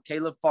excited about,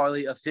 Caleb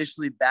Farley,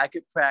 officially back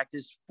at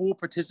practice, full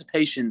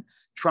participation,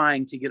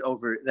 trying to get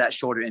over that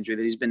shoulder injury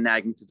that he's been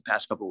nagging through the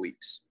past couple of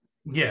weeks.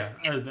 Yeah,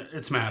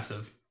 it's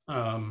massive.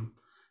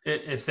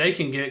 If they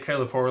can get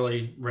Caleb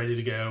Farley ready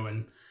to go,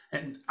 and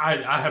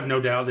I have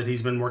no doubt that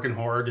he's been working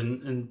hard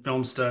in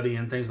film study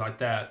and things like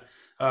that.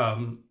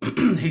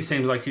 He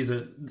seems like he's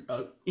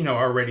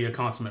already a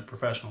consummate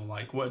professional,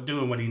 like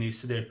doing what he needs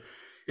to do.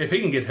 If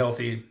he can get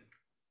healthy,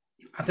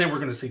 I think we're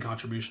going to see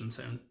contributions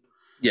soon.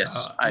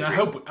 Yes, I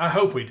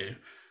hope we do.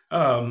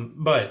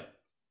 But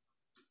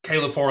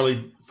Caleb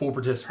Farley, full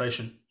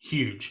participation,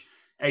 huge.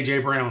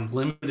 AJ Brown,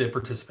 limited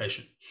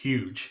participation,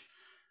 huge.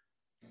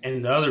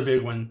 And the other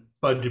big one,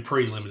 Bud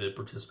Dupree, limited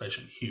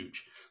participation,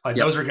 huge.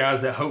 Those are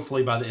guys that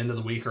hopefully by the end of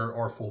the week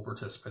are full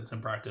participants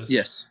in practice.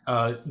 Yes.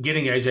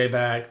 Getting AJ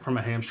back from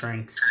a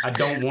hamstring, I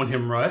don't want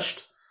him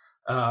rushed,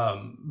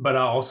 but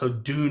I also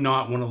do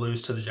not want to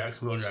lose to the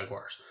Jacksonville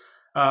Jaguars.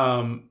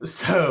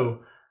 So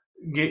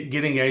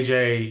getting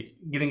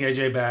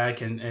AJ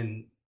back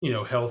and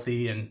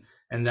healthy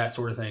and that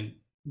sort of thing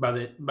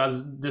by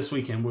this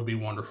weekend would be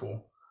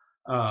wonderful.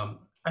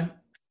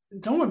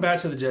 Going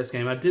back to the Jets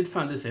game, I did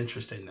find this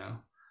interesting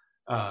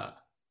though.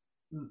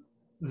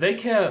 They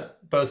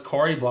kept both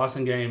Corey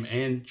Blossingame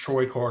and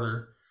Troy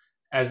Carter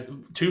as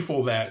two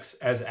fullbacks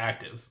as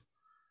active,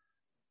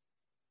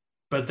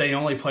 but they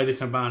only played a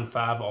combined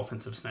 5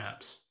 offensive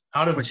snaps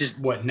out of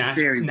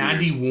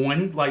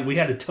 91. Like, we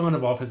had a ton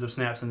of offensive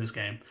snaps in this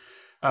game.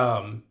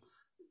 5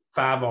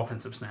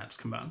 offensive snaps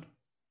combined,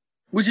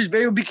 which is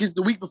very, because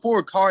the week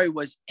before Corey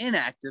was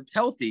inactive,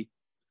 healthy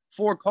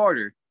for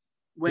Carter,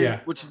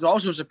 which is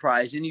also a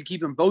surprise. And you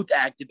keep them both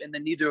active, and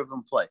then neither of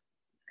them play.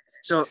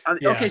 So,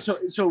 okay,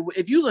 so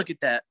if you look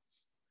at that,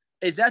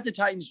 is that the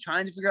Titans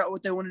trying to figure out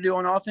what they want to do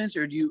on offense,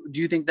 or do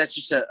you think that's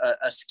just a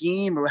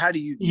scheme, or how do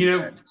you do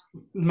that?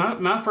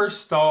 My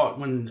first thought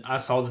when I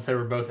saw that they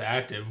were both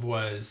active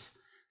was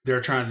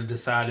they're trying to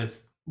decide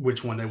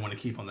which one they want to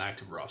keep on the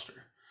active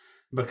roster,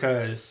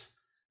 because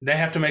they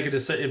have to make a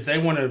decision. If they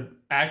want to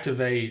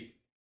activate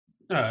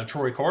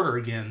Troy Carter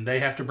again,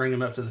 they have to bring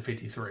him up to the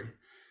 53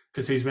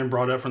 because he's been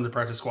brought up from the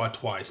practice squad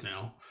twice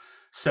now.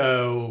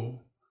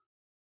 So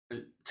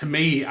to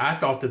me, I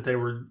thought that they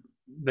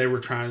were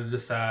trying to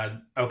decide,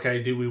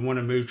 okay, do we want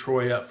to move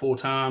Troy up full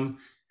time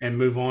and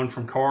move on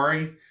from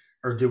Corey,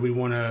 or do we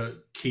want to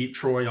keep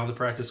Troy on the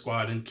practice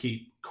squad and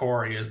keep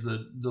Corey as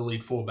the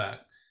lead fullback?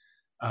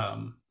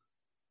 That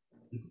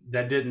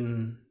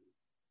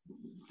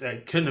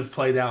couldn't have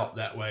played out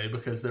that way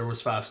because there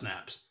was 5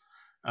 snaps.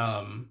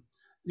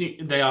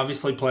 They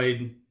obviously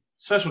played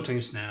special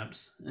team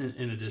snaps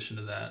in addition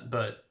to that,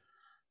 but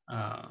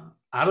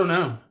I don't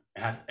know.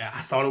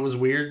 I thought it was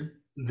weird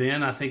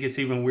then. I think it's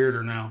even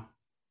weirder now.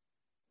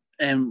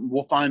 And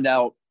we'll find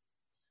out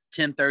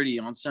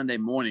 10:30 on Sunday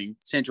morning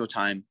Central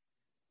Time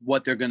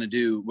what they're going to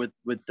do with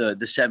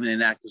the 7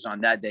 inactives on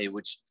that day,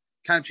 which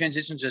kind of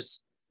transitions us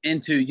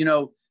into,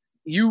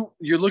 you're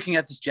looking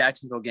at this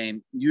Jacksonville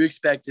game. You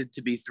expected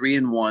to be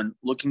 3-1,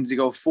 looking to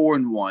go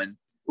 4-1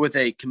 with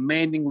a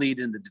commanding lead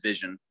in the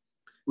division,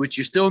 which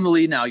you're still in the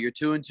lead now. You're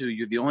 2-2.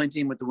 You're the only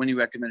team with the winning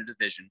record in the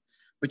division.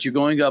 But you're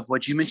going up,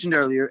 what you mentioned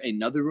earlier,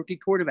 another rookie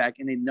quarterback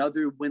and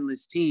another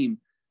winless team.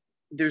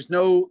 There's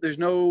no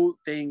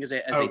thing as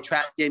a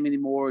trap game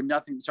anymore.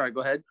 Nothing. Sorry,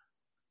 go ahead.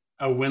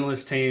 A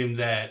winless team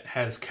that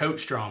has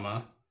coach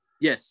drama.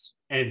 Yes.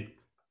 And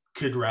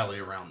could rally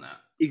around that.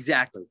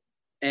 Exactly.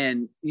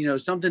 And,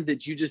 something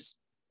that you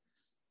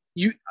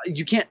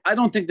can't – I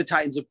don't think the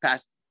Titans have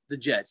passed the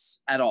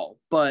Jets at all.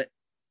 But,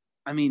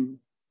 I mean,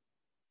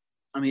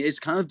 it's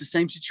kind of the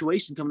same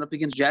situation coming up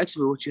against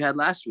Jacksonville, which you had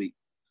last week.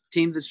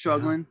 Team that's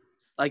struggling,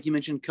 like you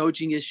mentioned,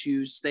 coaching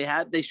issues.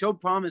 They showed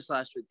promise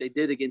last week. They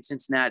did against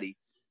Cincinnati,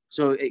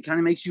 so it kind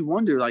of makes you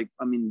wonder.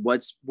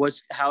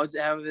 How's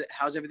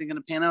everything going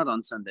to pan out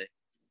on Sunday?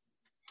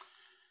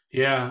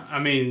 Yeah,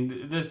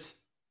 this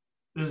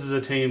is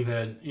a team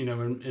that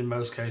in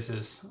most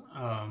cases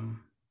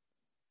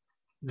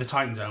the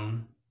Titans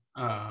own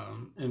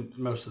in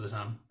most of the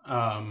time,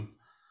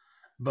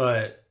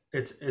 but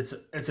it's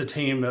a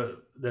team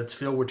that's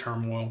filled with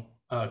turmoil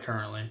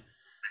currently.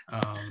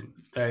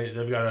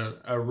 They've got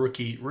a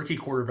rookie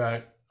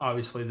quarterback,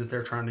 obviously, that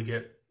they're trying to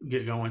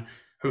get going,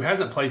 who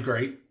hasn't played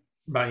great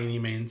by any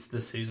means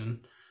this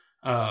season.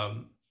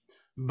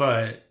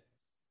 But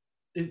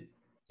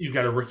you've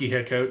got a rookie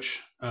head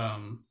coach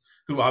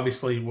who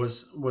obviously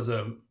was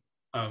a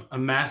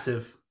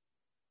massive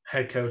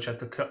head coach at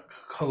the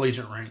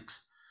collegiate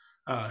ranks,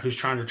 who's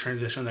trying to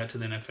transition that to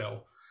the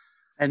NFL.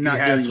 And he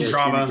had some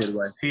drama.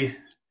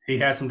 He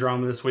has some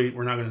drama this week.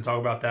 We're not going to talk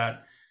about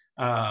that.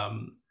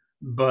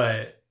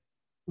 But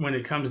when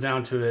it comes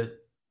down to it,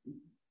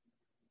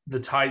 the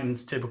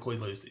Titans typically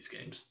lose these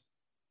games.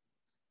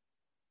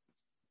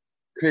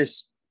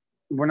 Chris,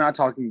 we're not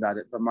talking about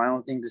it, but my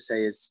only thing to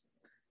say is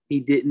he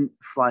didn't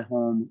fly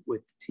home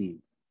with the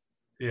team.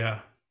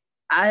 Yeah.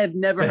 I have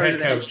never heard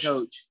of a head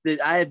coach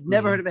that I have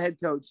never heard of a head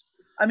coach.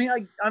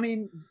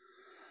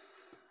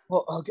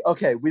 Well,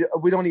 okay,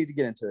 we don't need to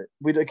get into it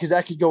because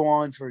that could go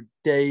on for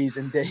days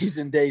and days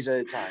and days at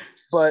a time.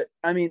 But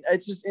I mean,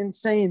 it's just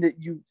insane that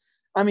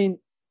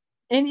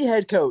any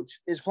head coach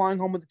is flying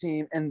home with the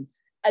team, and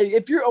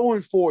if you're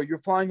 0-4, you're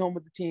flying home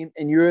with the team,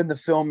 and you're in the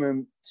film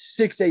room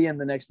 6 a.m.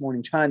 the next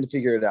morning trying to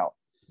figure it out.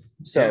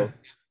 So,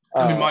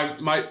 yeah.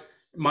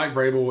 Mike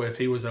Vrabel, if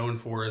he was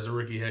 0-4 as a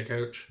rookie head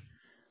coach,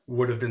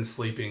 would have been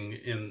sleeping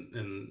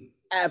in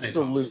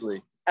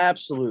absolutely.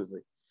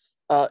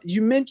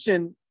 You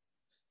mentioned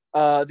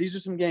these are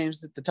some games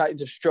that the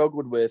Titans have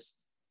struggled with.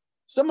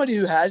 Somebody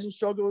who hasn't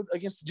struggled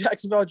against the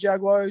Jacksonville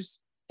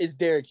Jaguars is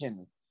Derrick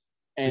Henry.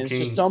 And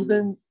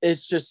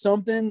it's just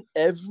something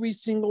every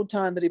single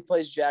time that he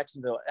plays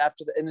Jacksonville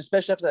and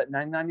especially after that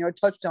 99-yard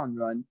touchdown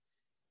run.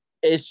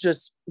 It's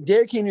just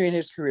Derrick Henry in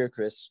his career,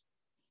 Chris.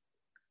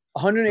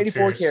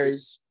 184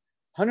 carries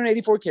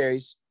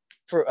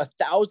for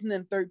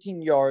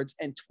 1,013 yards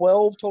and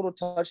 12 total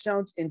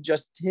touchdowns in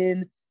just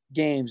 10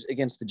 games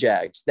against the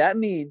Jags. That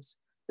means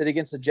that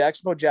against the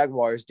Jacksonville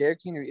Jaguars, Derrick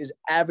Henry is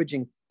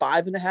averaging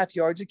 5.5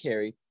 yards a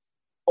carry,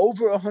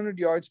 over 100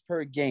 yards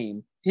per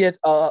game. He has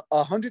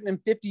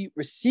 150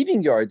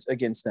 receiving yards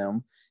against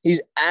them.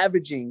 He's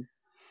averaging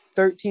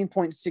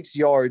 13.6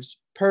 yards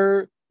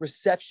per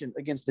reception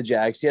against the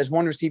Jags. He has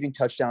one receiving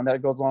touchdown.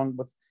 That goes along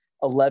with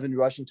 11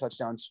 rushing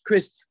touchdowns.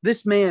 Chris,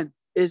 this man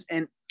is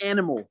an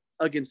animal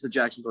against the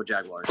Jacksonville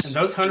Jaguars. And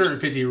those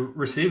 150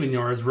 receiving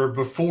yards were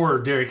before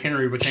Derrick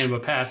Henry became a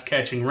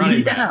pass-catching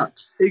running back. Yeah,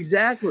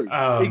 exactly.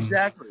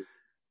 Exactly.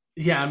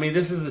 Yeah, I mean,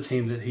 this is the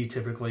team that he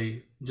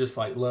typically just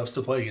loves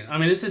to play against. I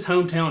mean, it's his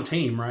hometown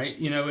team, right?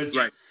 You know,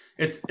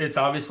 it's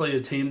obviously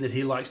a team that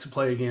he likes to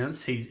play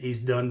against.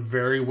 He's done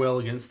very well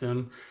against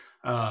them.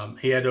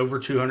 He had over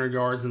 200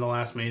 yards in the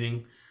last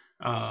meeting.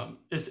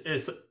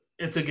 It's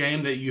a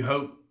game that you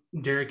hope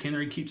Derrick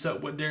Henry keeps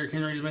up what Derrick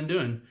Henry's been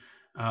doing.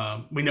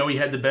 We know he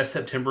had the best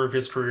September of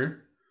his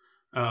career.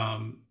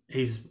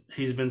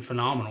 He's been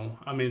phenomenal.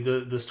 I mean,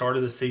 the start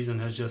of the season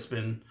has just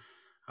been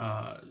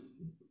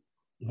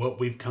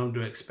what we've come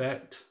to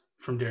expect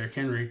from Derrick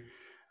Henry.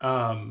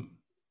 Ryan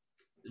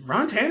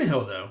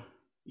Tannehill, though,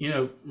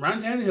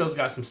 Ryan Tannehill's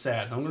got some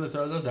stats. I'm going to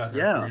throw those out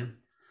there for you.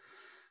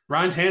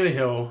 Ryan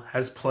Tannehill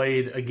has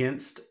played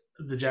against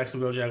the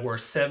Jacksonville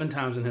Jaguars 7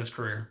 times in his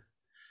career.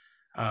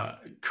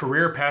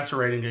 Career passer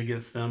rating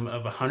against them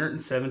of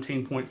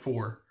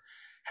 117.4.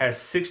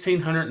 Has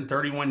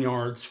 1,631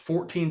 yards,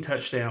 14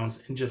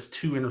 touchdowns, and just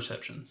 2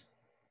 interceptions.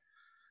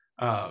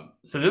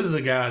 So this is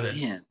a guy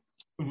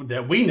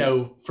that we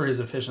know for his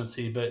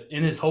efficiency, but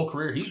in his whole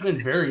career, he's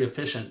been very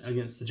efficient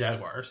against the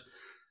Jaguars.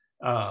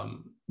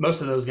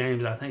 Most of those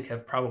games, I think,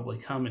 have probably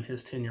come in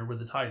his tenure with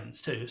the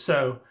Titans too.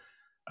 So,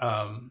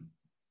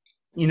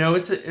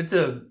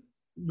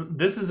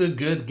 this is a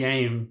good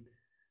game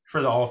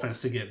for the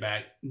offense to get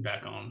back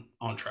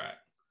on track.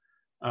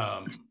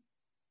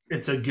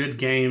 It's a good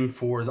game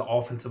for the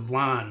offensive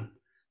line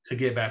to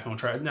get back on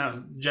track.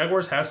 Now,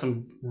 Jaguars have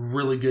some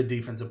really good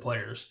defensive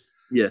players.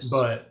 Yes.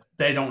 But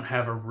they don't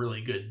have a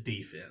really good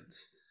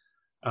defense.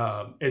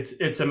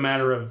 It's a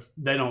matter of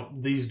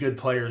these good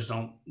players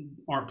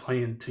aren't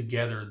playing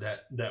together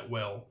that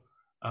well.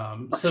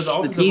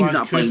 So the team's line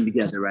not playing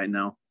together right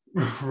now.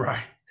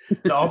 Right.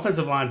 The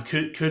offensive line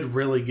could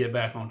really get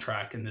back on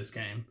track in this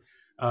game.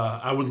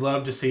 I would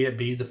love to see it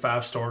be the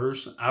 5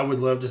 starters. I would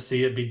love to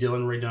see it be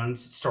Dylan Redunz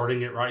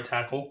starting at right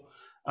tackle,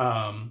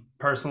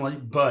 personally.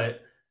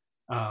 But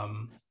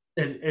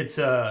it's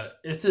a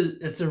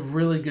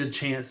really good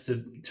chance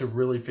to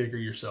really figure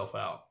yourself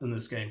out in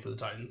this game for the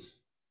Titans.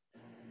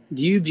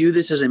 Do you view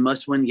this as a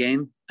must-win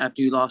game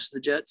after you lost to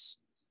the Jets?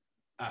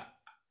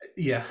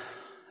 Yeah.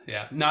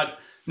 Not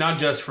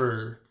just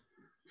for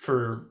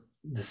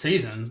the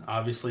season,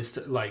 obviously,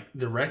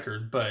 the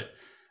record, but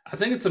I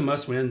think it's a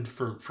must-win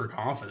for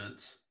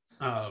confidence.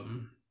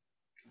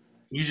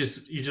 You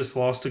just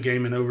lost a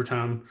game in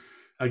overtime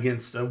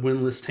against a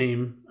winless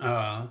team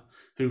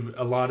who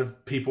a lot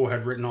of people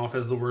had written off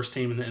as the worst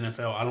team in the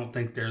NFL. I don't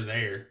think they're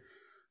there,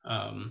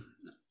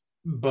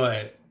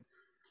 but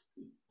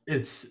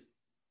this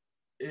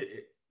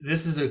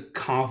is a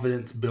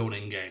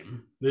confidence-building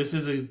game. This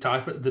is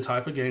the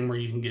type of game where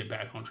you can get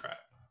back on track.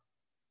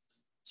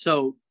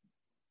 So,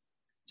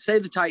 say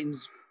the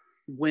Titans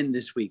win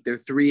this week. They're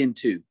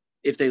 3-2.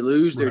 If they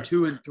lose, they're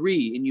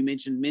 2-3. And you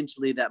mentioned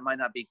mentally that might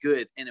not be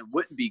good, and it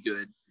wouldn't be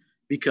good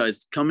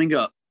because coming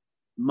up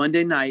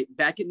Monday night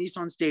back at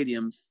Nissan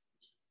Stadium,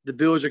 the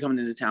Bills are coming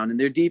into town, and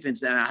their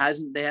defense they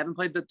haven't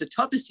played the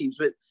toughest teams,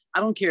 but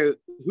I don't care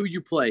who you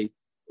play.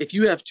 If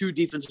you have 2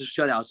 defensive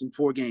shutouts in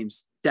 4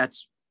 games,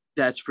 that's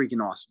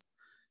freaking awesome.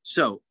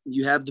 So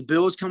you have the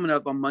Bills coming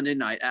up on Monday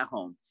night at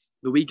home.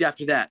 The week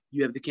after that,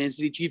 you have the Kansas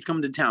City Chiefs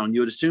coming to town. You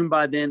would assume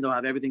by then they'll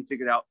have everything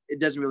figured out. It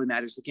doesn't really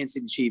matter. It's the Kansas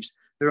City Chiefs.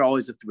 They're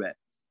always a threat.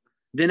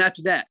 Then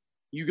after that,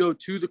 you go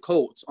to the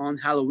Colts on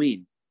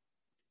Halloween.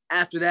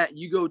 After that,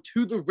 you go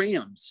to the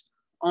Rams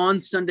on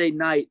Sunday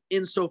night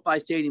in SoFi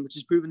Stadium, which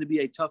has proven to be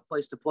a tough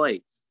place to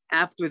play.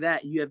 After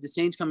that, you have the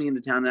Saints coming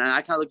into town. And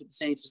I kind of look at the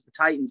Saints as the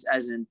Titans,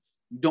 as in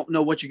you don't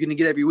know what you're going to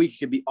get every week. It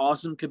could be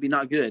awesome, could be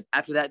not good.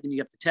 After that, then you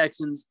have the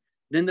Texans,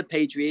 then the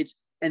Patriots,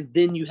 and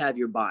then you have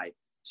your bye.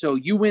 So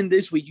you win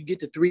this week, you get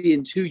to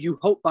 3-2. You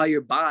hope by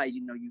your bye,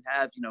 you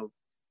have,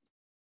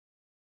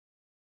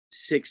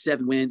 6,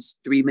 7 wins,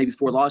 3, maybe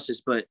 4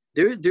 losses. But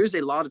there's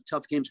a lot of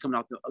tough games coming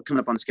up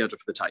on the schedule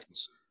for the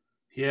Titans.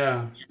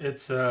 Yeah,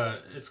 it's going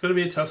to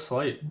be a tough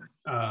slate.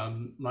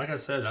 Like I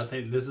said, I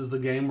think this is the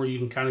game where you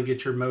can kind of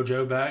get your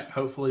mojo back.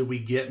 Hopefully we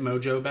get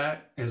mojo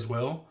back as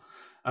well.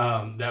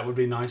 That would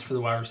be nice for the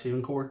wide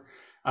receiving core.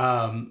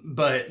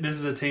 But this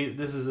is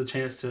a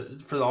chance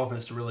for the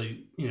offense to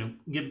really,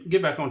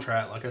 get back on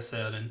track, like I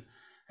said,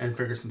 and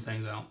figure some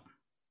things out.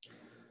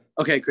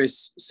 Okay,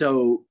 Chris.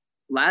 So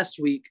last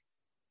week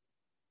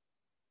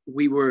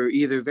we were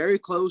either very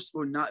close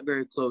or not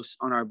very close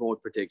on our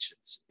bold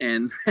predictions.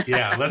 And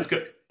yeah, let's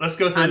go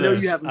through I know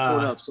those. You haven't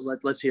pulled up, so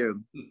let's hear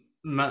them.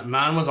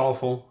 Mine was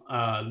awful.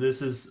 I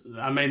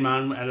made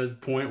mine at a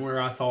point where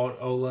I thought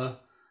Ola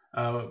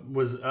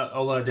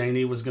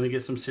Adeniyi was going to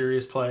get some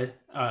serious play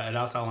at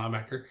outside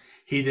linebacker.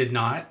 He did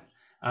not.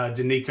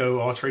 Danico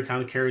Autry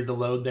kind of carried the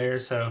load there.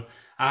 So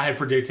I had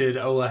predicted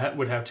Ola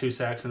would have 2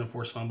 sacks and a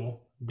forced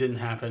fumble. Didn't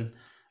happen.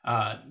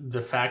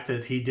 The fact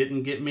that he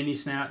didn't get many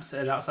snaps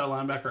at outside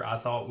linebacker, I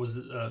thought was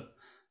the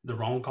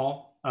wrong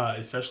call,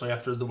 especially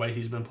after the way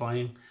he's been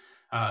playing.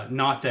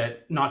 Not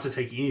to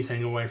take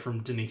anything away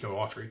from Danico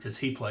Autry, because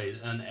he played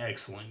an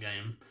excellent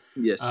game.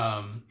 Yes.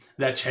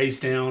 That chase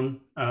down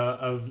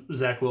of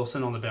Zach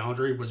Wilson on the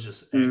boundary was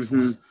just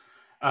excellent.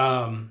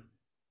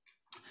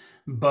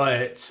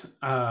 But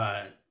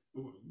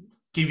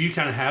give you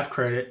kind of half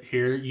credit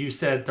here. You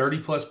said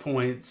 30-plus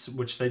points,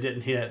 which they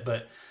didn't hit,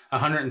 but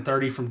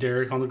 130 from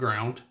Derek on the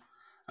ground,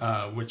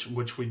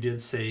 which we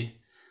did see.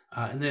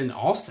 And then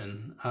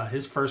Austin,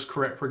 his first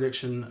correct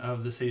prediction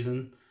of the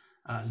season,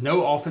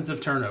 no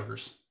offensive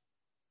turnovers.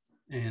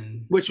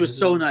 Which was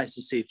so nice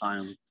to see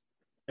finally.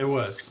 It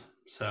was.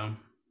 So,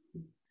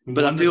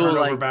 but I feel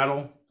like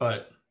battle,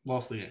 but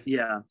lost the game.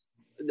 Yeah,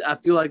 I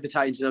feel like the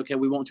Titans said, "Okay,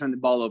 we won't turn the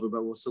ball over,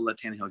 but we'll still let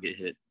Tannehill get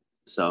hit."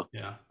 So,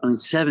 yeah,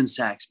 7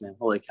 sacks, man,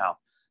 holy cow!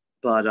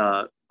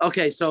 But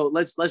okay, so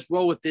let's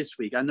roll with this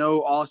week. I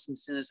know Austin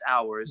sent us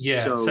ours.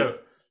 Yeah,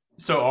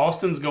 so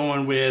Austin's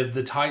going with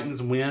the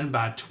Titans win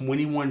by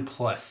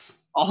 21+.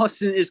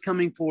 Austin is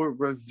coming for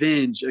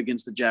revenge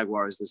against the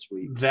Jaguars this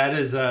week. That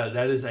is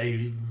a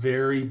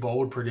very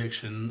bold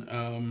prediction,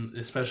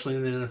 especially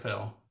in the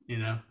NFL.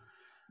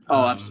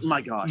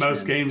 My gosh!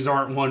 Most games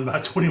aren't won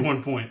by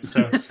 21 points.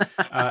 So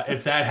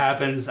if that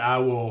happens, I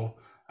will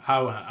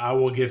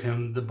give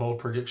him the bold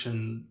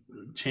prediction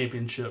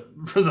championship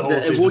for the whole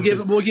season. We'll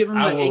give him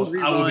the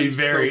angry runs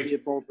trophy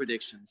of bold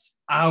predictions.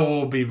 I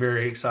will be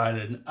very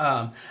excited.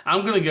 I'm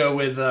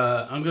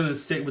gonna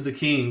stick with the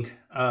king.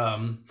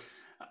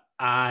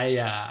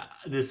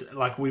 This,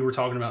 like we were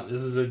talking about,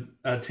 this is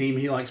a team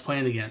he likes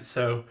playing against.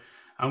 So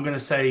I'm going to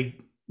say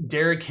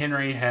Derrick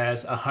Henry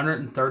has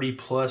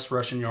 130+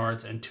 rushing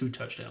yards and 2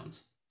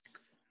 touchdowns.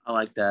 I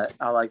like that.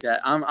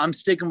 I'm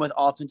sticking with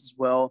offense as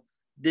well.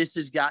 This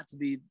is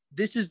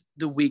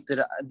the week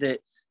that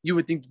you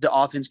would think that the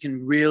offense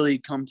can really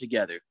come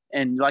together.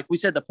 And like we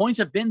said, the points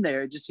have been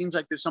there. It just seems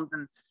like there's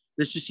something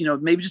that's just,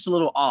 maybe just a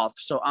little off.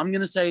 So I'm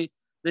going to say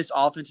this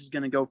offense is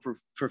going to go for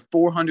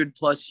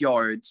 400+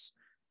 yards.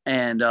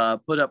 And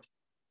put up,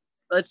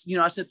 I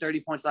said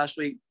 30 points last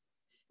week.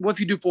 What if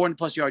you do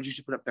 400+ yards? You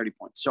should put up 30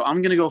 points. So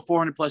I'm going to go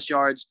 400+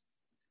 yards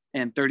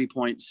and 30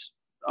 points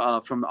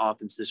from the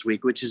offense this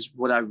week, which is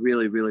what I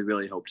really, really,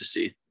 really hope to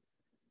see.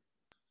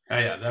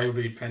 Yeah, that would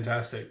be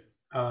fantastic.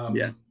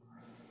 Yeah.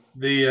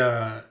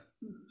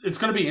 It's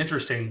going to be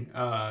interesting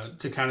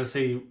to kind of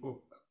see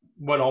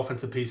what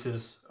offensive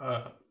pieces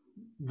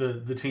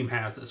the team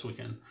has this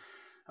weekend.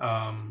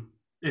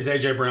 Is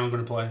A.J. Brown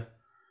going to play?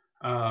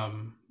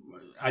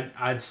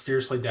 I'd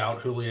seriously doubt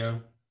Julio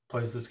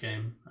plays this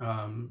game,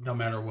 no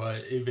matter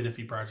what, even if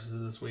he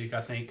practices this week.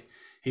 I think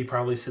he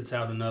probably sits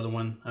out another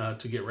one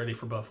to get ready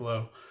for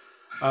Buffalo.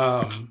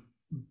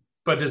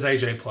 But does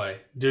AJ play?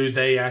 Do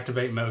they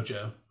activate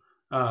Mojo?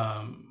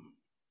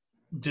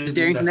 Does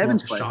Darrington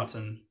Evans play?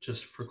 Johnson,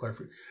 just for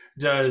clarification.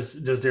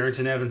 Does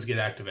Darrington Evans get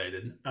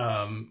activated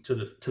to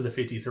the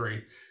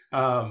 53?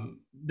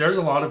 There's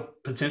a lot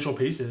of potential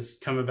pieces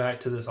coming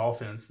back to this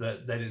offense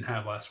that they didn't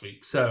have last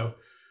week. So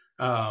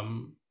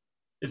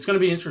it's going to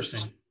be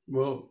interesting.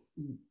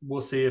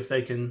 We'll see if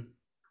they can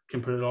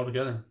put it all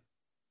together.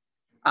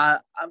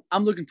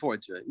 I'm looking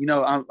forward to it.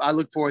 I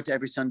look forward to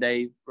every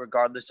Sunday,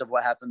 regardless of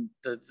what happened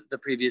the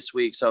previous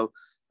week. So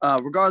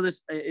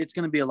regardless, it's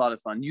going to be a lot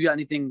of fun. You got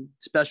anything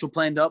special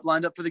lined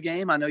up for the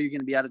game? I know you're going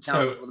to be out of town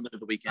for a little bit of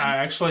the weekend.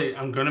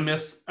 I'm going to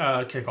miss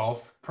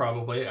kickoff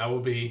probably. I will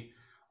be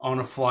on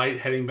a flight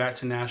heading back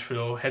to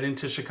Nashville, heading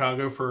to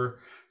Chicago for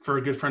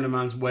a good friend of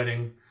mine's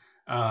wedding.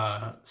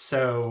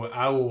 So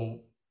I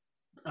will,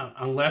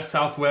 unless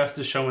Southwest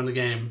is showing the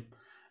game,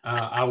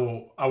 I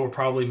will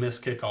probably miss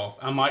kickoff.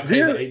 I might pay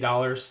Zero. the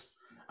 $8.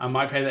 I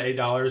might pay the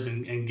 $8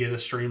 and get a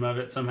stream of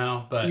it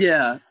somehow. But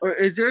Yeah. Or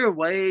is there a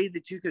way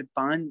that you could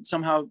find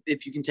somehow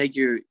if you can take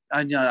your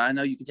I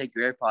know you can take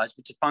your AirPods,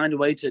 but to find a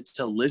way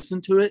to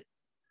listen to it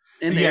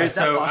in there? yeah, Is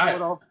that so possible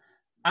at all?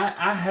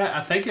 I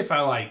think if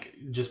I like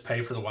just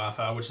pay for the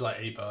Wi-Fi, which is like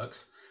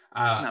 $8,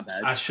 Not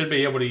bad. I should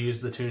be able to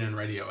use the TuneIn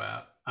Radio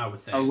app. I would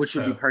think. Oh, which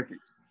would be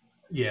perfect.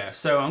 Yeah,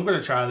 so I'm going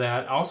to try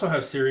that. I also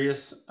have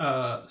Sirius,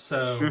 so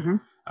Mm-hmm.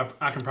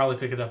 I can probably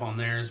pick it up on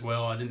there as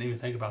well. I didn't even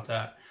think about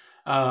that.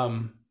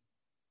 I'll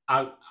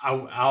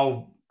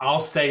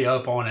stay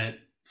up on it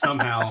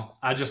somehow.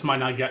 I just might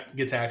not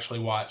get to actually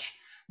watch,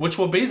 which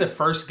will be the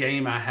first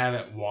game I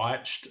haven't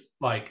watched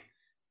like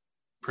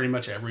pretty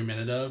much every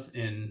minute of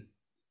in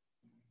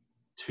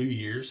 2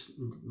 years.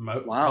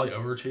 Wow. Probably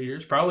over 2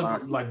 years. Probably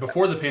like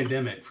before the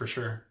pandemic for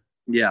sure.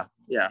 Yeah.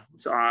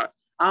 So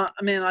I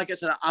mean, like I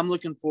said, I'm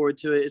looking forward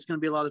to it. It's going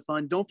to be a lot of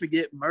fun. Don't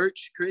forget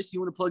merch, Chris.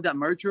 You want to plug that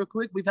merch real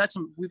quick? We've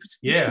become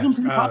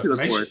pretty popular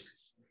for us.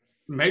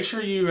 Make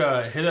sure you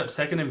hit up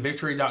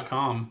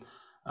secondandvictory.com.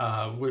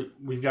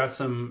 We've got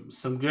some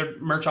good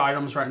merch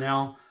items right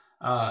now.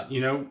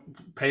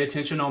 Pay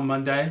attention on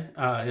Monday.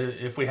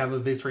 If we have a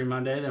Victory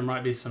Monday, there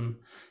might be some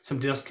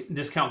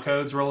discount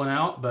codes rolling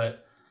out,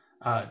 but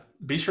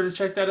be sure to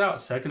check that out,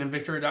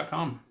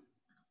 secondandvictory.com.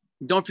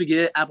 Don't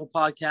forget Apple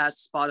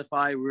Podcasts,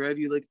 Spotify, wherever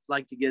you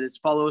like to get us.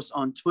 Follow us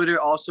on Twitter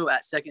also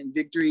at Second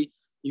Victory.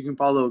 You can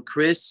follow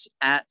Chris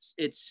at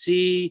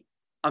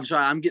I'm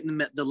sorry, I'm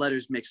getting the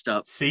letters mixed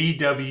up.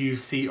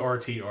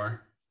 CWCRTR.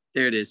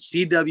 There it is.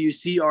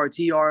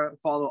 CWCRTR.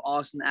 Follow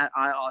Austin at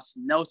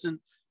 @AustinNelson.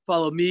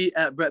 Follow me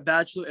at Brett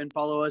Batchelor and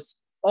follow us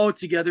all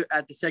together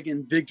at the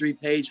Second Victory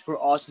page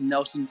for Austin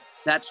Nelson.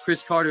 That's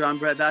Chris Carter. I'm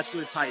Brett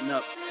Batchelor. Tighten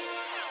up.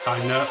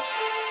 Tighten up.